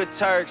flew the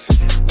Turks.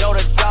 Know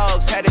the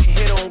dogs had to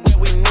hit him where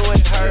we knew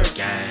it hurts.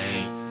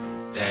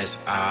 Gang, that's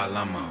all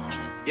I'm on.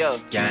 Yeah.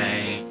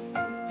 Gang,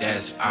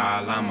 that's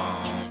all I'm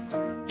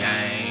on.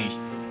 Gang.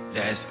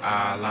 That's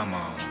all I'm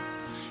on.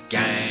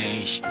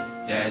 Gang,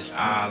 that's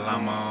all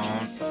I'm on.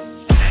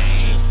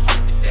 Gang,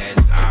 that's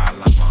all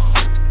I'm on.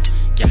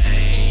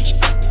 Gang,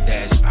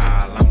 that's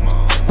all I'm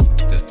on.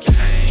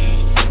 Gang,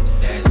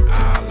 that's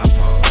all I'm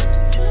on.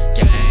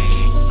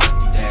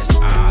 Gang, that's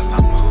all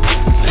I'm on.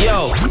 Yo,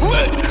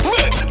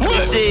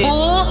 this is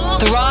Full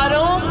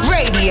Throttle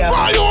Radio.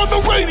 Fly on the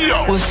radio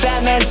with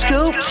Fatman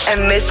Scoop and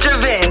Mr.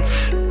 Vince.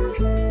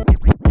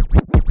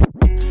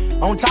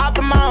 On top of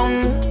the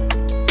mountain,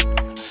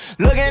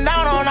 looking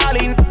down on all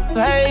these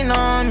hating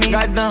on me.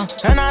 Goddamn,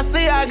 and I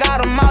see I got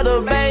them all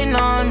debating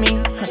on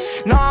me.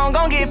 No, I'm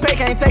gon' get paid,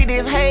 can't take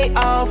this hate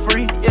all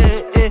free.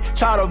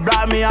 Try to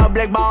block me out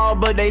black ball,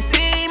 but they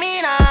see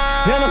me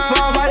now. In the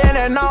slums right in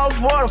that North,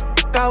 where the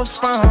f*** I was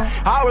from.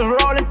 I was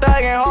rolling,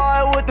 thugging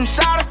hard with them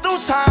shotters through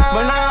time.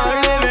 But now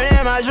I'm living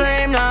in my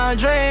dream now,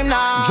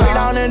 Straight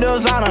down in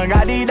designer,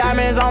 got these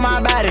diamonds on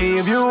my body.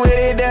 If you with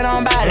it, then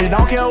I'm bad it.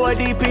 Don't care what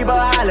these people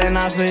hollering,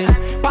 I say.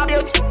 Pop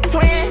your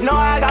twin, no,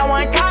 I got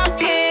one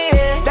cocky.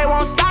 They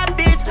won't stop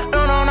this,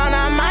 no,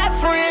 not my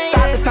friend.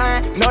 Stop the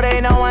time, no,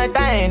 they know one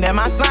thing, that's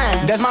my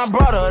sign. That's my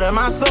brother, that's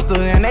my sister,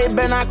 and they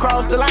better not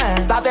cross the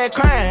line. Stop that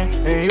crying,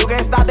 and you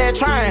can't stop that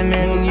trying,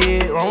 and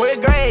yeah. Run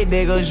with grave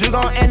diggers, you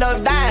gon' end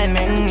up dying,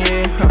 and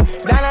yeah.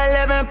 Down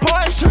 11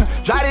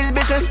 Porsche, drive this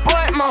bitch in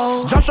sport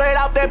mode. Jump straight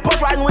out that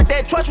push, riding with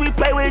that truck we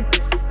play with.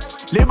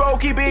 Lil' bro,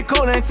 keep it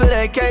cool until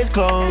that case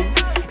closed.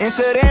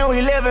 Until then,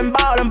 we live and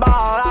ball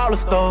all the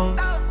stores.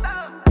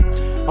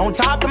 On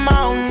top of the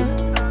mountain,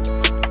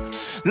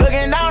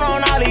 looking down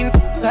on all these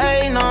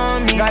hating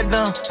on me.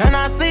 Goddamn, and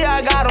I see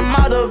I got them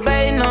all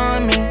debating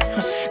on me.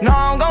 No,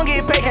 I'm gon'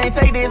 get paid, can't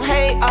take this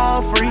hate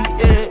all free.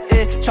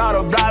 Try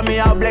to block me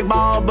out black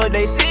ball, but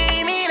they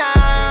see me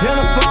now. In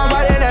the slums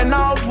right in that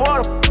North,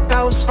 where the f***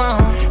 I was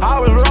from. I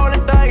was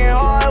rolling, thugging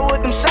hard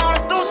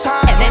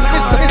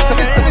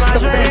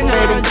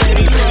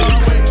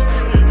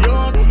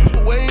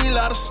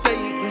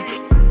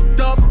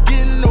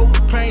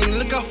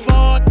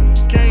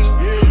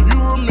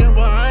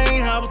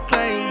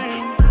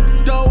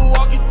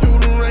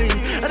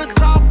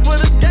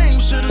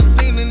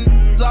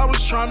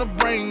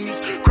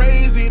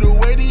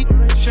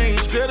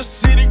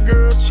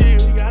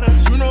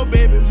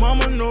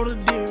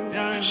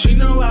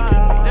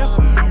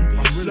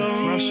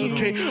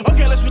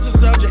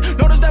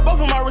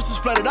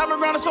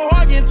grinding so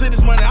hard getting to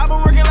this money. I've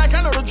been working like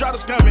I know the drop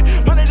is coming.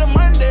 Monday to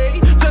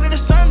Monday, Sunday to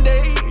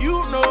Sunday,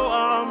 you know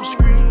I'm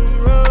screen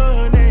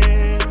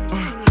running.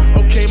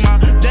 Okay, my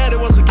daddy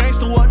was a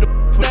gangster, what the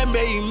that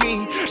made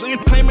me? So you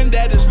claiming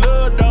that it's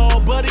love,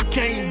 dog, but it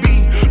can't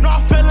be. No,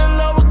 I fell in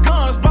love with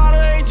guns by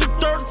the age of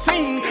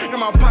 13. In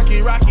my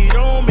pocket, rocket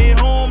on me,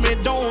 home,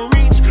 it don't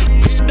reach.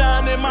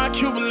 Down in my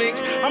Cuban link,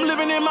 I'm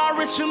living in my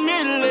rich and middle.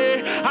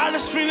 I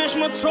just finished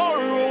my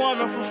tour,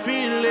 wonderful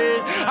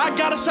feeling. I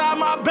got inside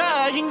my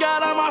bag and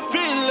got out my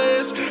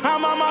feelings.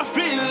 I'm on my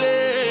feelings.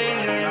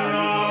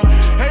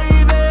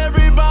 Hey there,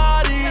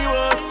 everybody,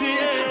 what's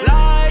it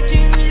like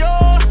in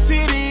your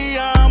city?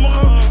 I'm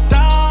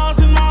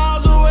 1,000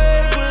 miles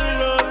away, but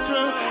look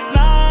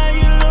tonight,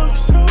 you look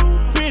so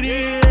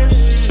pretty.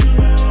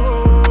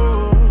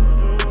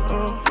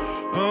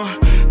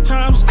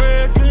 Times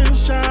Square can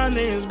shine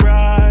as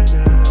bright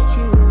as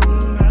you.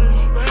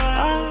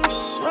 I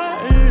swear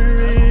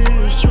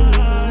it's true.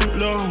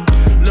 No.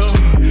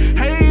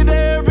 Hey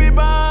there,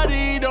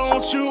 everybody,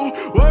 don't you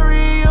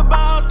worry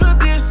about the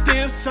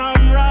distance.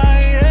 I'm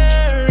right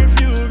here. If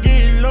you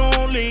get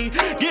lonely,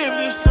 give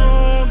this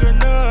song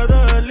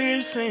another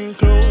listen.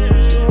 Close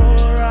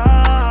your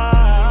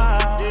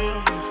eyes.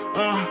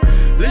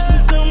 Listen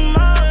to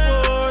my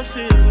voice,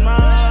 is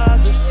my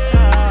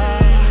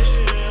disguise.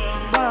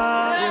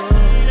 By your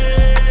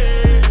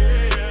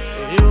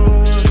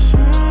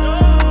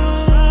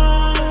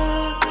side,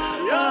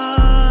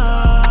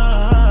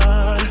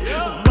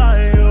 by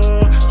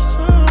your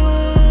side.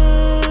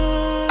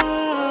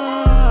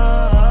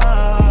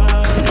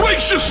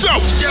 Brace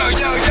yourself. Yo.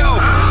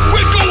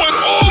 We're going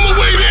all the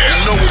way there.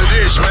 You know what it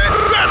is, man.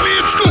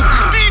 Fatman Scoop,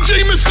 DJ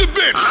Mr.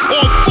 Vince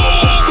on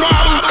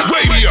Throttle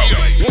Radio.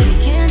 We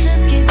can't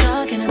just keep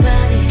talking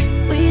about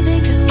it. We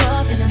think too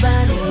often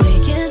about it. We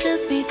can't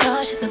just be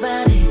cautious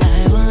about it.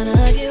 I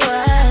wanna get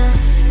wild.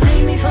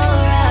 Take me for a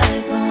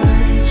ride,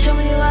 boy. Show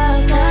me you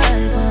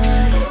outside,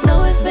 boy.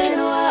 Know it's been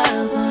a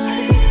while,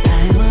 boy.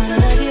 I wanna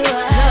get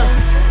wild.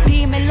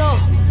 Dímelo,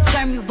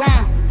 turn me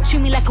round.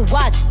 Treat me like a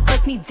watch,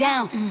 bust me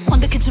down. On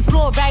the kitchen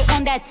floor, right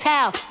on that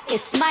towel.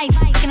 It's my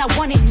and I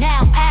want it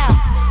now. Ow.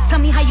 Tell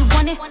me how you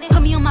want it.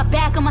 Put me on my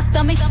back, on my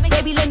stomach.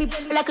 Baby, let me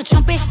like a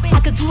trumpet. I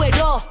could do it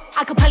all.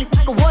 I could probably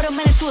take a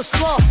watermelon through a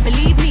straw.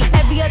 Believe me,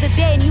 every other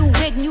day, new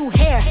wig, new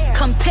hair.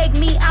 Come take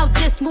me out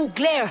this smooth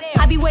glare.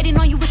 I be waiting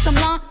on you with some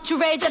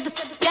lingerie. Just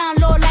to down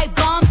low like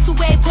bombs.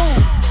 Sway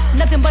boom.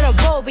 Nothing but a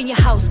robe in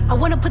your house. I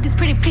wanna put these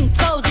pretty pink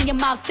toes in your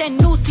mouth. Send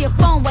news to your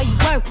phone while you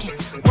working.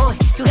 Boy,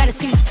 you gotta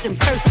see me in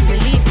person.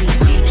 Believe me.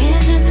 We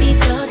can't just be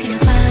talking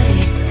about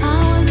it. I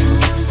want to.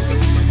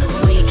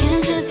 We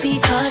can't just be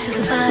cautious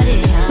about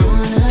it. I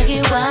wanna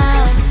get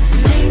wild.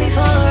 Take me for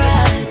a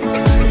ride,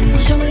 boy.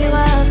 Show me you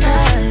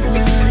outside,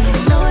 boy.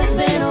 You know it's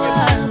been a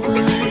while,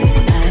 boy.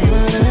 I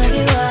wanna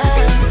get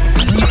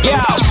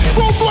wild.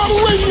 Full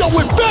Throttle Radio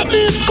with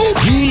Fatman Scoop,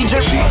 DJ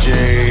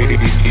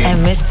and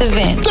Mr.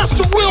 Vince. That's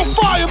the real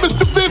fire,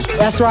 Mr. Vince.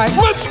 That's right.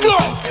 Let's go.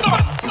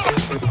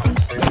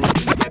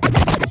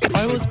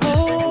 I was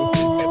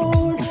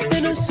born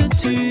in a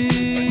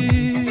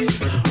city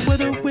where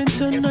the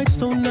winter nights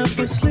don't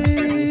ever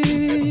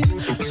sleep.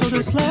 So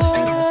this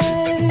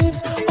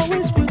life's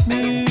always with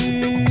me.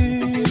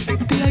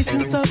 The ice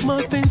inside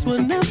my veins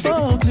will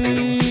never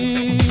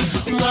bleed.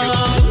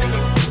 Love.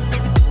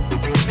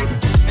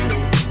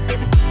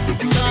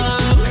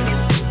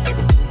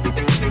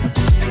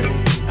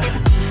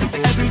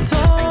 Every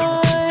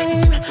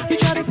time you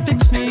try to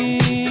fix me,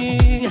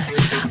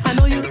 I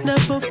know you'd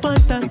never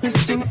find that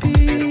missing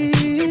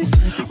piece.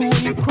 When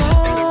you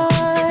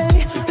cry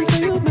and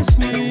say you miss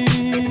me,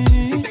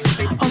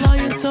 I'll lie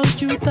and tell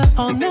you that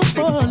I'll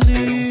never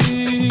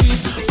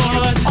leave.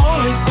 But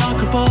always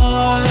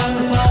sacrifice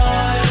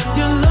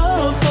your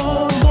love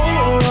for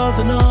more of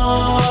the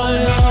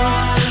night.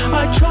 I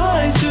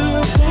try to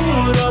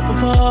put up a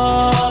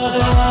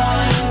fight,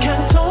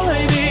 can't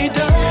tie me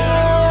down.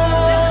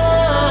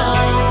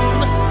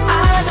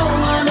 I don't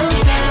wanna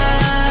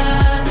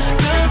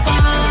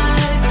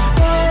sacrifice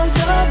for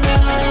your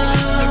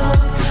love.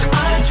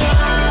 I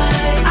try.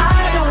 I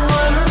don't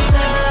wanna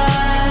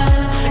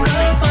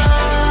sacrifice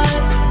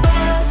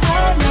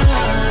for your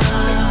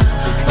love.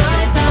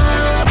 My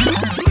time.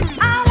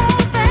 I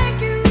won't thank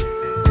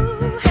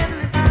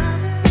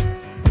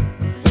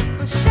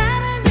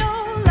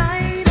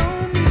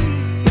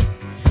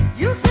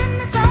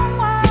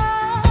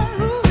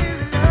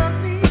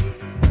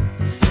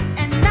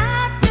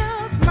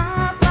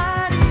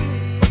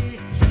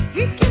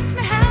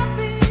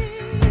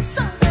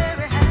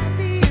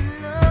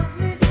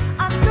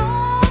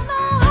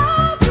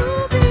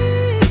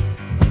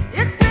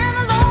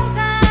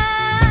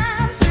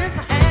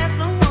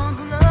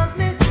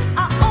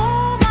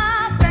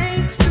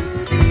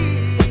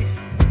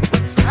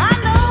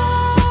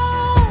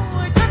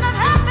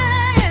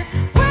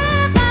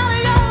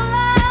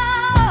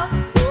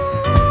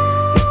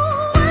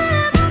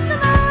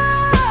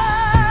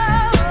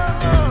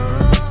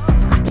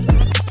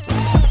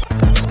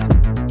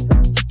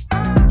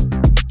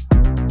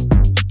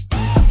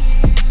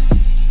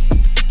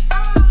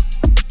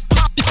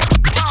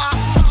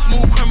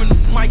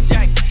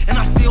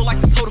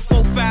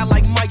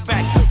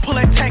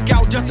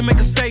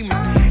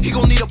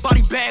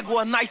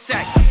nice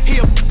act.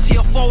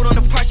 He'll fold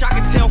under pressure.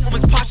 I can tell from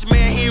his posture,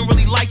 man, he ain't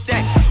really like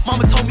that.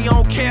 Mama told me I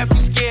don't care if you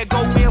scared,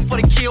 go in for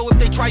the kill. If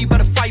they try, you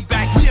better fight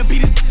back. We done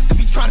beat his if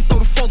he try to throw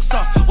the folks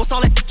up. What's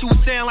all that you was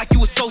saying like you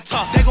was so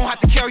tough? They gon' have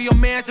to carry your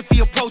mans if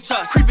he approach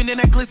us. Creeping in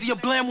that glizzy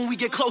of bland when we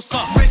get close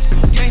up. Rich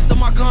gangsta,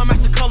 my gun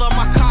match the color of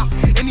my car.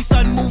 Any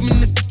sudden movement,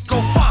 this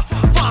go far.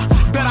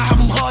 Bet I have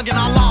him hugging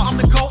our law. I'm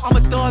the GOAT, I'm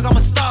a thug, I'm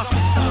a star.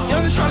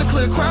 Young and trying to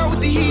clear a crowd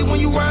with the heat. When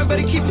you rhyme,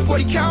 better keep it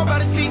 40 cal by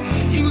the seat.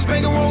 He was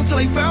banging wrong till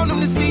they found him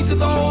deceased. There's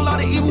a whole lot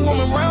of evil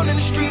woman around in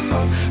the streets.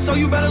 So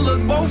you better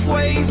look both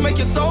ways, make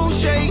your soul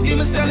shake.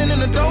 Demon standing in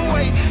the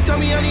doorway. Tell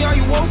me, honey, are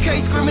you okay?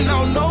 Screaming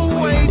out, no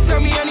way.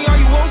 Tell me, honey, are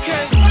you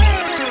okay?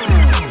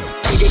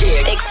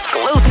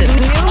 Exclusive.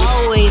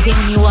 Always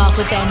hitting you off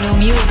with that new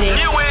music.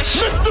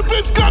 Mr.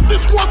 Vince got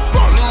this one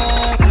first.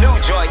 New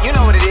joint, you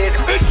know what it is.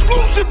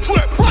 Exclusive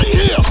trip right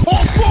here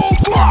on Full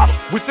Throttle.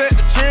 We set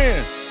the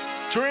trends.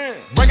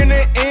 Bringing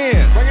it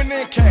in.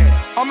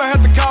 Cash. I'ma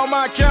have to call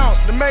my account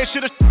to make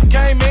sure the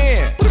came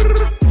in.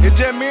 It's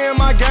just me and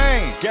my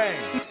gang.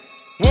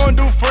 Wanna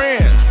do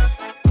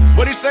friends.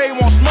 What he say, he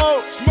want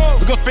smoke?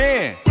 We gon'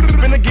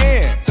 spin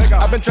again.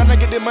 I've been tryna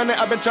get this money,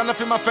 I've been tryna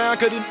feed my fam,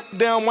 cause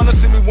they don't wanna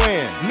see me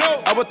win.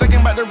 No, I was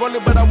thinking about the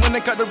rolling, but I went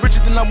and cut the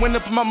richer, then I went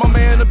and put my mama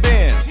in the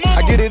Benz.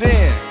 I get it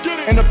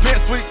in the pit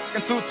suite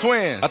and two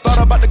twins. I thought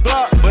about the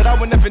Glock, but I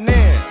went nothing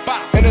in.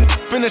 And then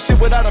finish shit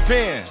without a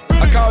pen.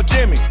 I called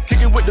Jimmy,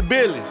 kick it with the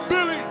Billies.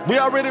 We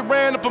already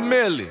ran up a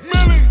milli.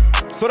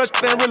 So that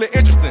shit ain't really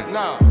interesting.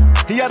 Nah.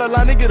 He had a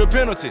line to get a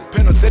penalty.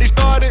 Said he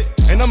started,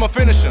 and I'ma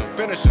finish him.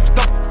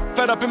 Stuff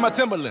fed up in my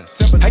Timberlands.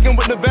 Hanging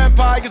with the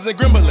vampires and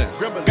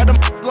gremlins. Got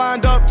them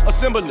lined up,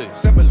 assembly.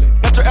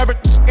 Not your average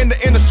in the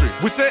industry.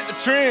 We set the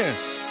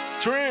trends.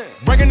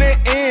 Bringing it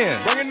in.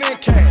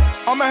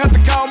 Cash. I'ma have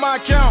to call my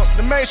account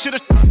to make sure the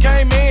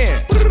came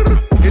in.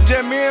 It's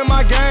just me and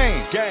my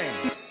gang.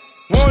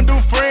 Wanna do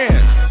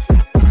friends.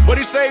 What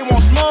he say, he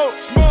want smoke?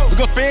 We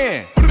gon'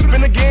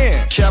 spin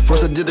again.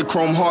 First I did the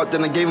chrome heart,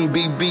 then I gave him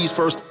BBs.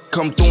 First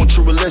come through in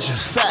true religion.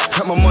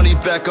 Got my money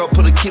back up,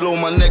 put a kilo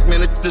on my neck,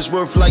 man. It's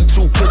worth like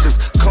 2 pitches.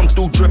 Come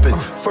through dripping.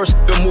 First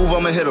move,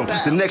 I'ma hit him.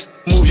 The next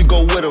move, you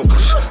go with him.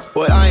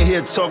 Boy, I ain't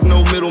here to talk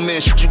no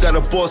middleman. You got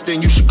a boss,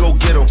 then you should go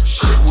get him.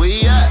 Where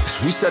he at?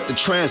 We set the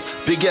trends.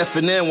 Big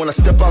F&N when I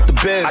step out the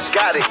bench. I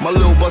got it. My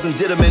little buzzin'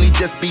 did him, and he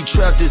just beat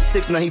trapped at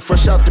 6. Now he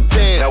fresh out the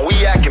pen. Now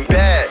we acting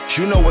bad.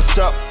 You know what's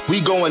up.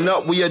 We going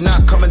up. We are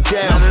not coming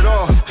down. Not at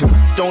all.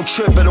 Don't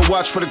trip. Better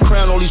watch for the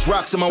crown. All these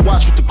rocks in my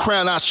watch with the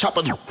crown. I chop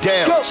it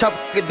down. Go. Chop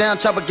it down.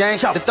 Chop a gang.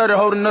 The 30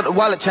 holding up the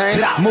wallet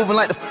chain. Moving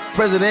like the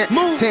president.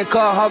 10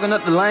 car hogging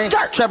up the lane.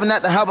 Trapping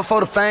at the house before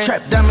the fame.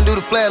 Diamond do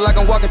the flag like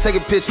I'm walking, take a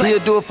picture. He'll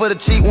do it for the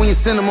cheat when you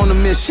send him on the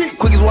mission.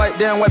 Quick as wipe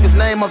down, wipe his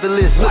name off the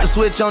list. Put the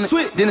switch on it,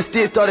 then the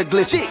stick started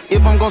glitching.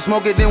 If I'm gon'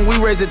 smoke it, then we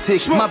raise a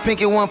tick. My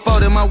pinky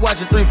 140, my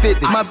watch is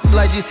 350. My bitch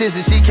like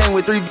G6, she came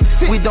with 3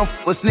 B6. We don't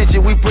f with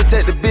snitching, we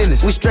protect the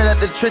business. We straight out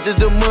the trenches,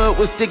 the mud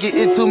was sticky.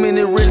 It 2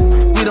 minute real.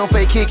 We don't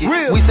fake kick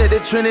it. We set the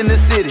trend in the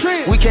city.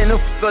 We can't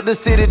f up the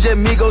city, just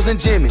Migos and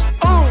Jimmy.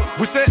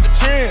 We set the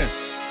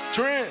trends.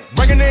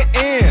 Bringing it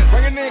in.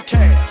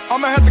 Cash.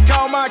 I'ma have to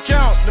call my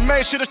account to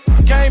make sure the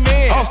came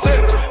in.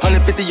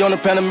 150 on the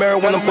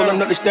Panamera when I'm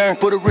pulling up the steering.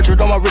 Put a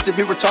Richard on my wrist to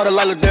be retarded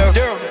like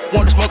Ladera.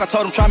 Want to smoke, I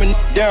told him try me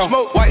down.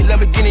 White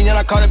Lamborghini and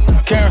I call it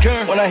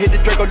Karen. When I hit the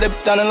Draco, they be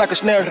sounding like a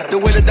snare. The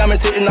way the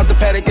diamonds hitting off the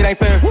paddock, it ain't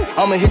fair.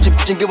 I'ma hit your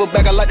bitch and give her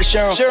back, I like to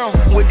share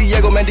 'em. With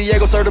Diego, man,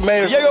 Diego serve the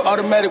mayor.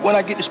 Automatic when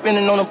I get to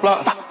spinning on the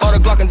block. Bought a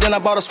Glock and then I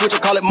bought a switch, I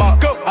call it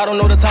Mark. I don't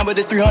know the time, but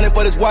it's 300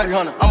 for this white.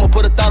 I'ma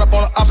put a thought up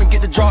on the op and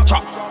get the drop.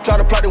 Try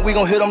to plot that we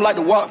gon' hit them like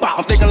the walk.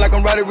 I'm thinking like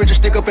I'm riding rich and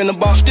stick up in the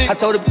box. I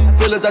told the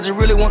feelers I just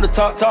really want to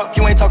talk.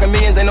 You ain't talking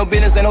millions, ain't no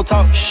business, ain't no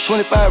talk.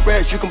 25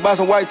 racks, you can buy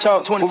some white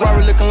chalk.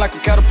 Ferrari looking like a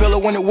caterpillar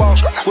when it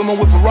walks. Swimming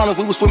with piranhas,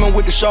 we was swimming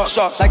with the sharks.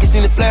 Like you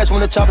seen the flash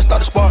when the chopper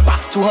started spark.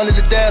 200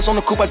 the dash on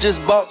the coupe I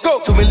just bought.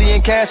 2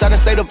 million cash, I done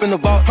saved up in the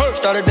vault.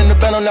 Started in the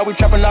band, now we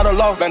trapping out of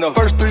law.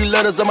 First 3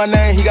 letters of my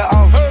name, he got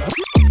off.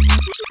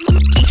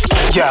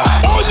 Yeah.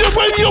 On your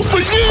radio for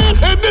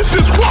years, and this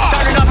is why.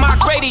 Turning up my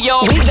radio.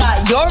 We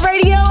got your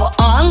radio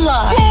on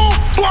lock.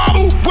 Full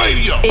Throttle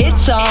Radio.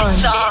 It's on.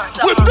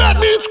 With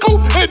Fatman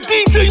Scoop and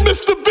DJ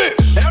Mr.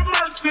 Vince.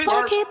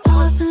 Why keep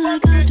pausing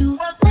like I do?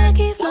 Why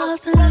keep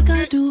flossing like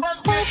I do?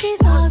 Why keep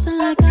saucing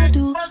like I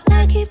do?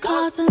 Why keep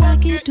causing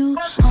like you do?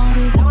 All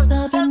this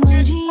up in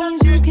my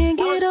jeans, you can't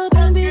get up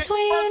in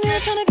between. You're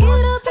trying to get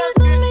a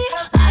piece of me.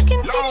 I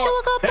can teach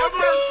you a couple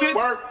things.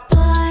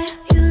 Why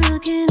you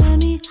looking at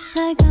me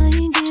like I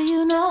ain't give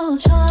you no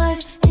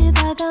choice? If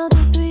I count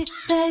to 3,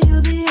 then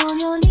you be on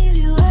your knees.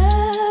 You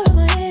have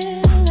my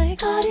hand like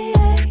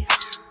Cartier.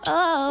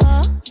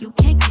 Oh, you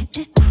can't get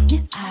this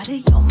out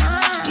of your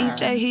mind. He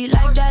say he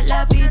like that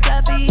Laffy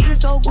Taffy. He's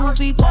so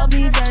goofy, call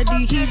me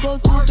daddy. He go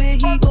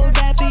stupid, he go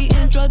daffy.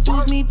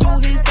 Introduce me to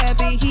his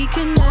pappy. He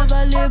can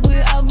never live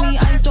without me.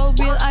 I'm so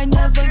real, I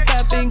never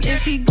capping.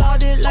 If he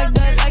got it like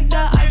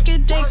that, I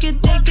can take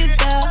it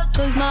there.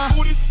 Cause my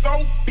booty's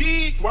so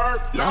big,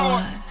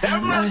 Lord,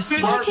 have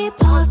mercy. I keep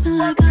pausing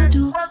like I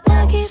do. I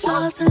keep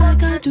flossing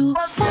like I do.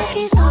 I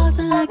keep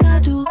saucing like I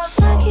do.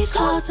 I keep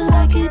tossing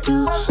like it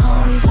do.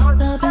 All these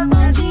hoes up in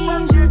my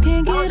jeans. You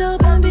can't get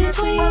up in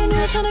between.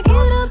 You're tryna get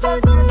a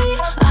piece of me.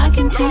 I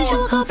can teach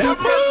you a couple of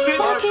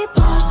things. I keep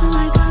flossing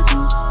like I do.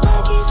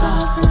 I keep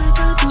flossing like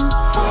I do. I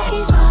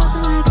keep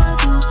saucing like I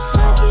do. I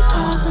keep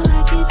tossing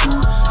like it do.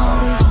 All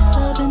these hoes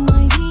up in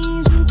my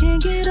jeans. You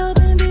can't get up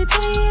in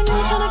between.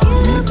 You're tryna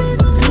get a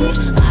piece of me.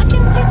 I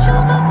can teach you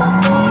a couple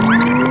of things.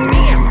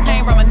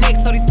 Hang around my neck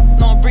so these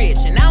know I'm rich.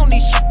 And I don't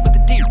need shit with the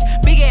deep.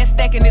 Big ass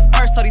stack in this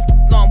purse so these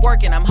know I'm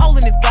working. I'm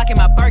holding this Glock in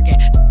my Birkin.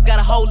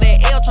 Gotta hold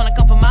that L tryna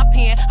come for my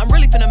pen. I'm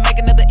really finna make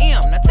another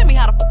M. Now tell me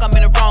how the fuck I'm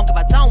in the wrong if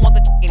I don't want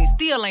the and he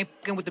still ain't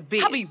fucking with the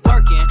bitch. I be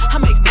working, I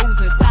make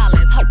moves in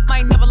silence. Hope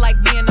might never like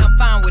me and I'm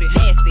fine with it.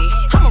 Nasty,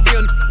 I'm a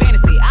real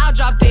fantasy. I'll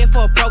drop dead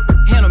for a broke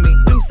handle me.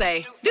 Do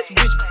say, this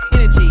rich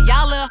energy.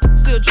 Y'all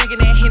still drinking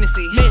that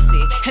Hennessy.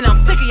 Messy, and I'm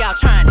sick of y'all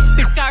trying it.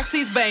 Big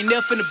RCs, but ain't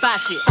never finna buy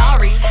shit.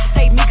 Sorry,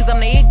 save me cause I'm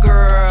the it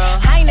girl.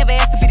 I ain't never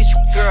asked to be the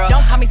shit girl.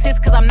 Don't call me sis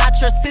cause I'm not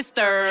your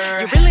sister.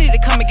 You really need to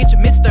come and get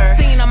your mister.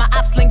 Seen all my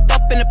ops linked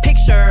up in a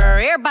picture.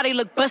 Everybody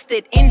look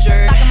busted,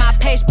 injured. Stalking my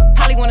page,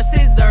 probably want a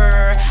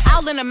scissor.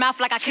 All in the mouth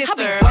like I kissed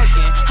her. I be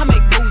working, I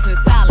make moves in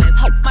silence.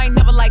 Hope might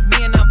never like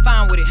me and I'm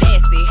fine with it.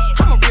 Nasty,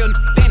 I'm a real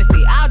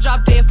fantasy. I'll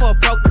drop dead for a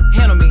broke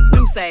handle me.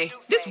 Do say,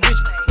 this rich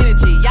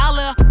energy. Y'all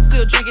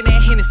still drinking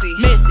that Hennessy.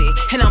 Messy,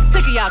 and I'm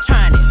sick of y'all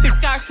trying it. Big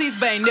RCs,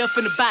 but ain't never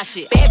finna buy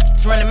shit. Bad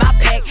bitch running my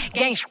pack.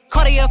 Gang,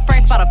 Cartier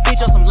frames, spot a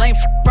bitch on some lame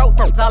broke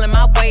all in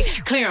my way.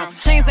 Clear 'em.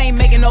 Chains ain't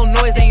making no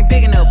noise, ain't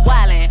big enough.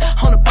 Wildin',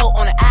 on the boat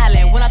on the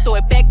island. When I throw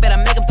it back, better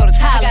make him throw the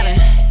tile in.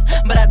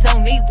 But I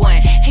don't need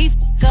one. He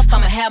up,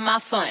 I'ma have my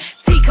fun.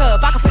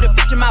 Teacup, I can fit a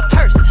bitch in my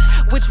purse.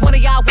 Which one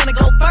of y'all wanna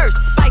go first?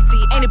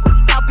 Spicy, ain't it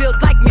y'all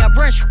built like me? I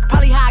run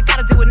probably how I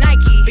gotta deal with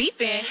Nike.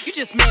 Beefin', you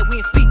just mad we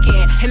ain't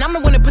speaking. And I'm the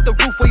one that put the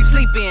roof where you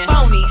sleepin'.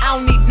 Phony, I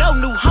don't need no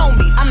new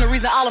homies. I'm the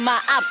reason all of my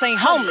ops ain't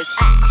homeless.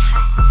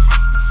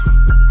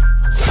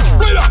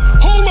 Wait up,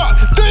 hold up,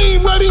 they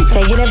ain't ready.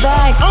 Taking it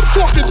back. I'm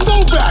talking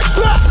throwbacks.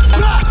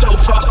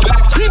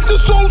 Keep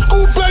this old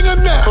school banger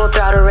now. Full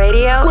Throttle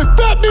Radio with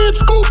Fatman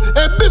Scoop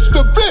and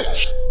Mr.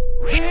 Vince.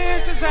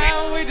 This is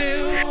how we do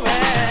it.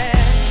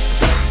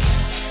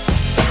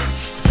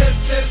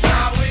 This is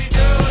how we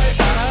do it.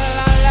 La,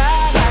 la, la,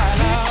 la.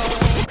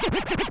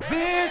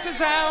 This is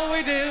how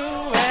we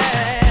do it.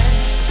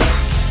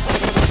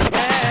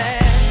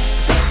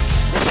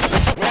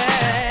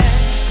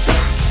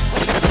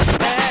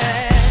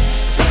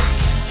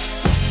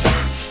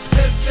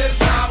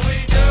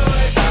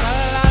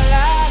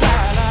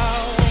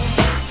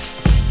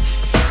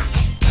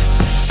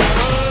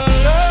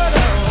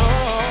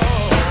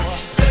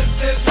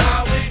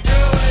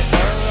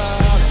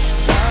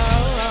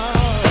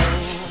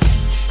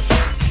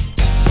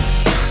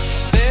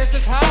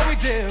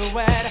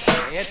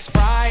 It's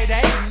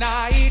Friday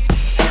night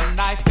and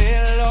I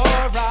feel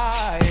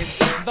alright.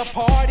 The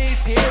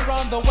party's here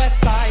on the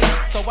west side,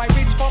 so I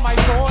reach for my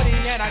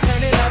 40 and I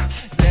turn it up.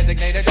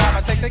 Designated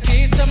driver, take the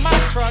keys to my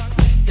truck.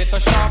 Hit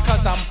the shop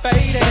cause I'm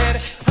faded.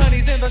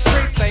 Honey's in the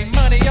streets, say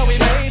money, yo we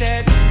made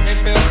it. It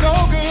feels so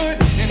good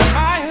in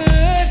my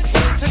hood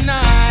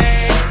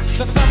tonight.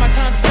 The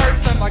summertime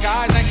skirts and the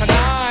guys ain't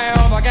canine.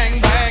 All the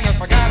gangbangers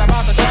forgot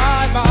about the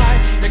drive-by.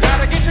 You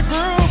gotta get your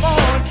groove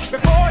on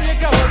before you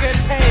go get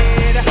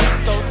paid.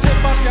 So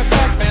tip up your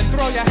cup and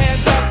throw your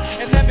hands up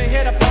and let me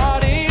hear the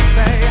party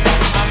say,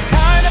 I'm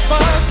kinda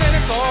buzzed and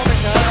it's all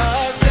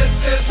because this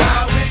is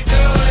how we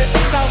do it.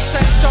 South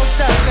Central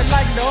does it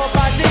like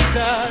nobody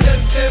does.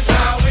 This is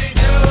how we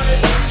do it.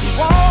 To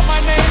all my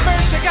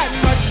neighbors, you got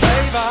much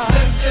flavor.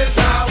 This is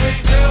how we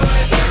do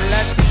it.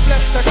 Let's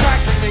flip the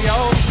crack in the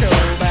old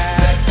school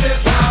bag. This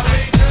is how we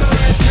do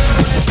it, do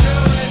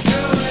it, do it,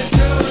 do it, do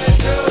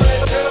it, do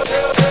it, do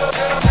it, do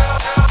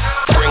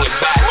it. Bring it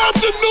back.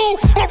 Nothing new,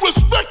 but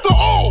respect the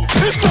old.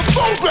 It's a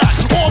throwback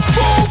on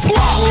Full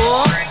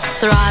Full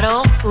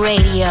Throttle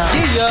Radio.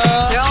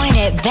 Yeah. Throwing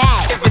it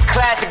back. If it's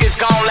classic, it's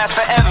gon' last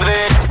forever.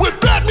 With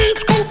Fatman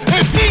Scoop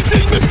and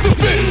DJ Mr.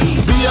 Vince.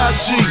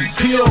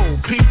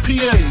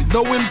 B.I.G.P.O.P.P.A.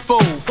 No info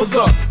for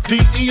the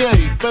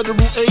DEA.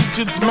 Federal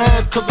agents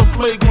mad cause I'm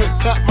flagrant.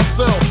 Tap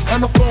myself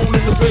and the phone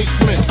in the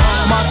basement.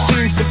 My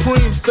team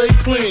supreme, stay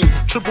clean.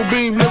 Triple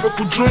beam,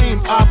 lyrical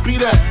dream. I be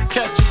that.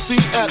 Catch a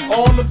seat at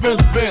all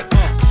events bent.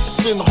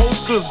 In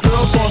holsters,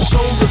 girls on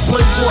shoulders,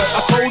 playboy, I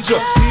told ya,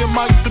 me and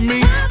Mike to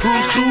me,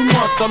 bruise too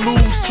much, I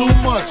lose too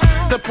much,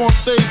 step on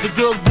stage, the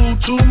girls boo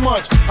too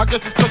much, I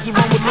guess it's cause you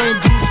run with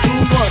lame dudes too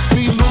much,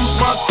 me lose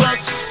my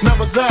touch,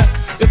 never that,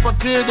 if I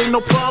did, ain't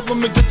no problem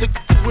to get the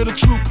where the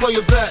true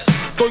players at,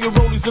 throw your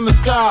rollies in the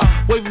sky,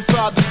 wave them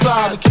side to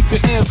side, and keep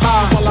your hands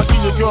high, while I give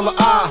your girl an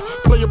eye,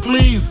 player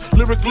please,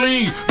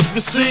 lyrically, you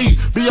can see,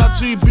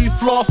 B.I.G.B.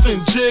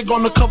 flossing, jig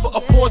on the cover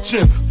of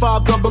Fortune,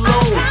 500,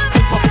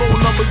 here's my phone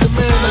number, your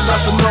man, I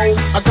got the know,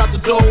 I got the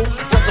dough,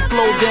 got the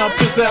flow down,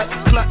 pizzazz,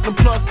 platinum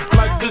plus,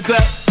 like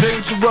Zizak,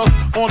 dangerous,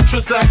 on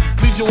Trizak,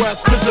 leave your ass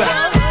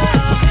pizzazz.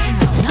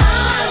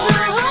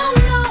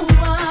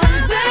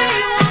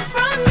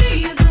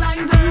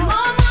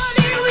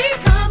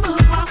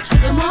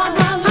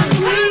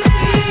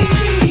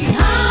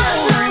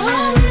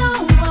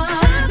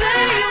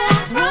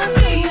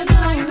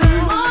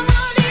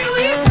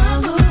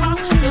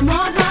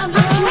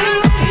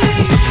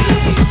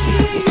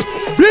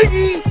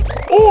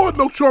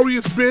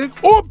 Notorious Big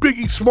or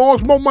Biggie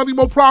Smalls. More money,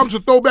 more problems. A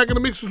throwback in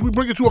the mix as we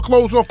bring it to a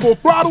close on Full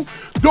Throttle.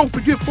 Don't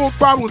forget, Full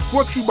Throttle is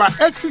brought to you by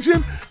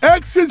Exogen.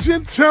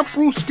 Exogen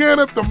Temporal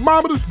Scanner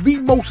Thermometers, the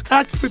most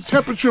accurate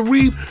temperature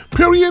read,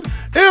 period.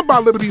 And by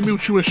Liberty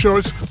Mutual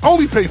Insurance.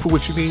 Only pay for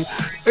what you need.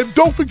 And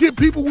don't forget,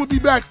 people will be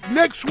back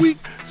next week.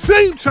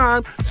 Same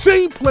time,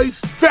 same place.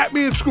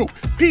 Fatman Scoop.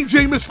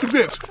 DJ Mr.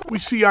 Vince. We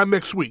see y'all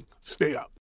next week. Stay up.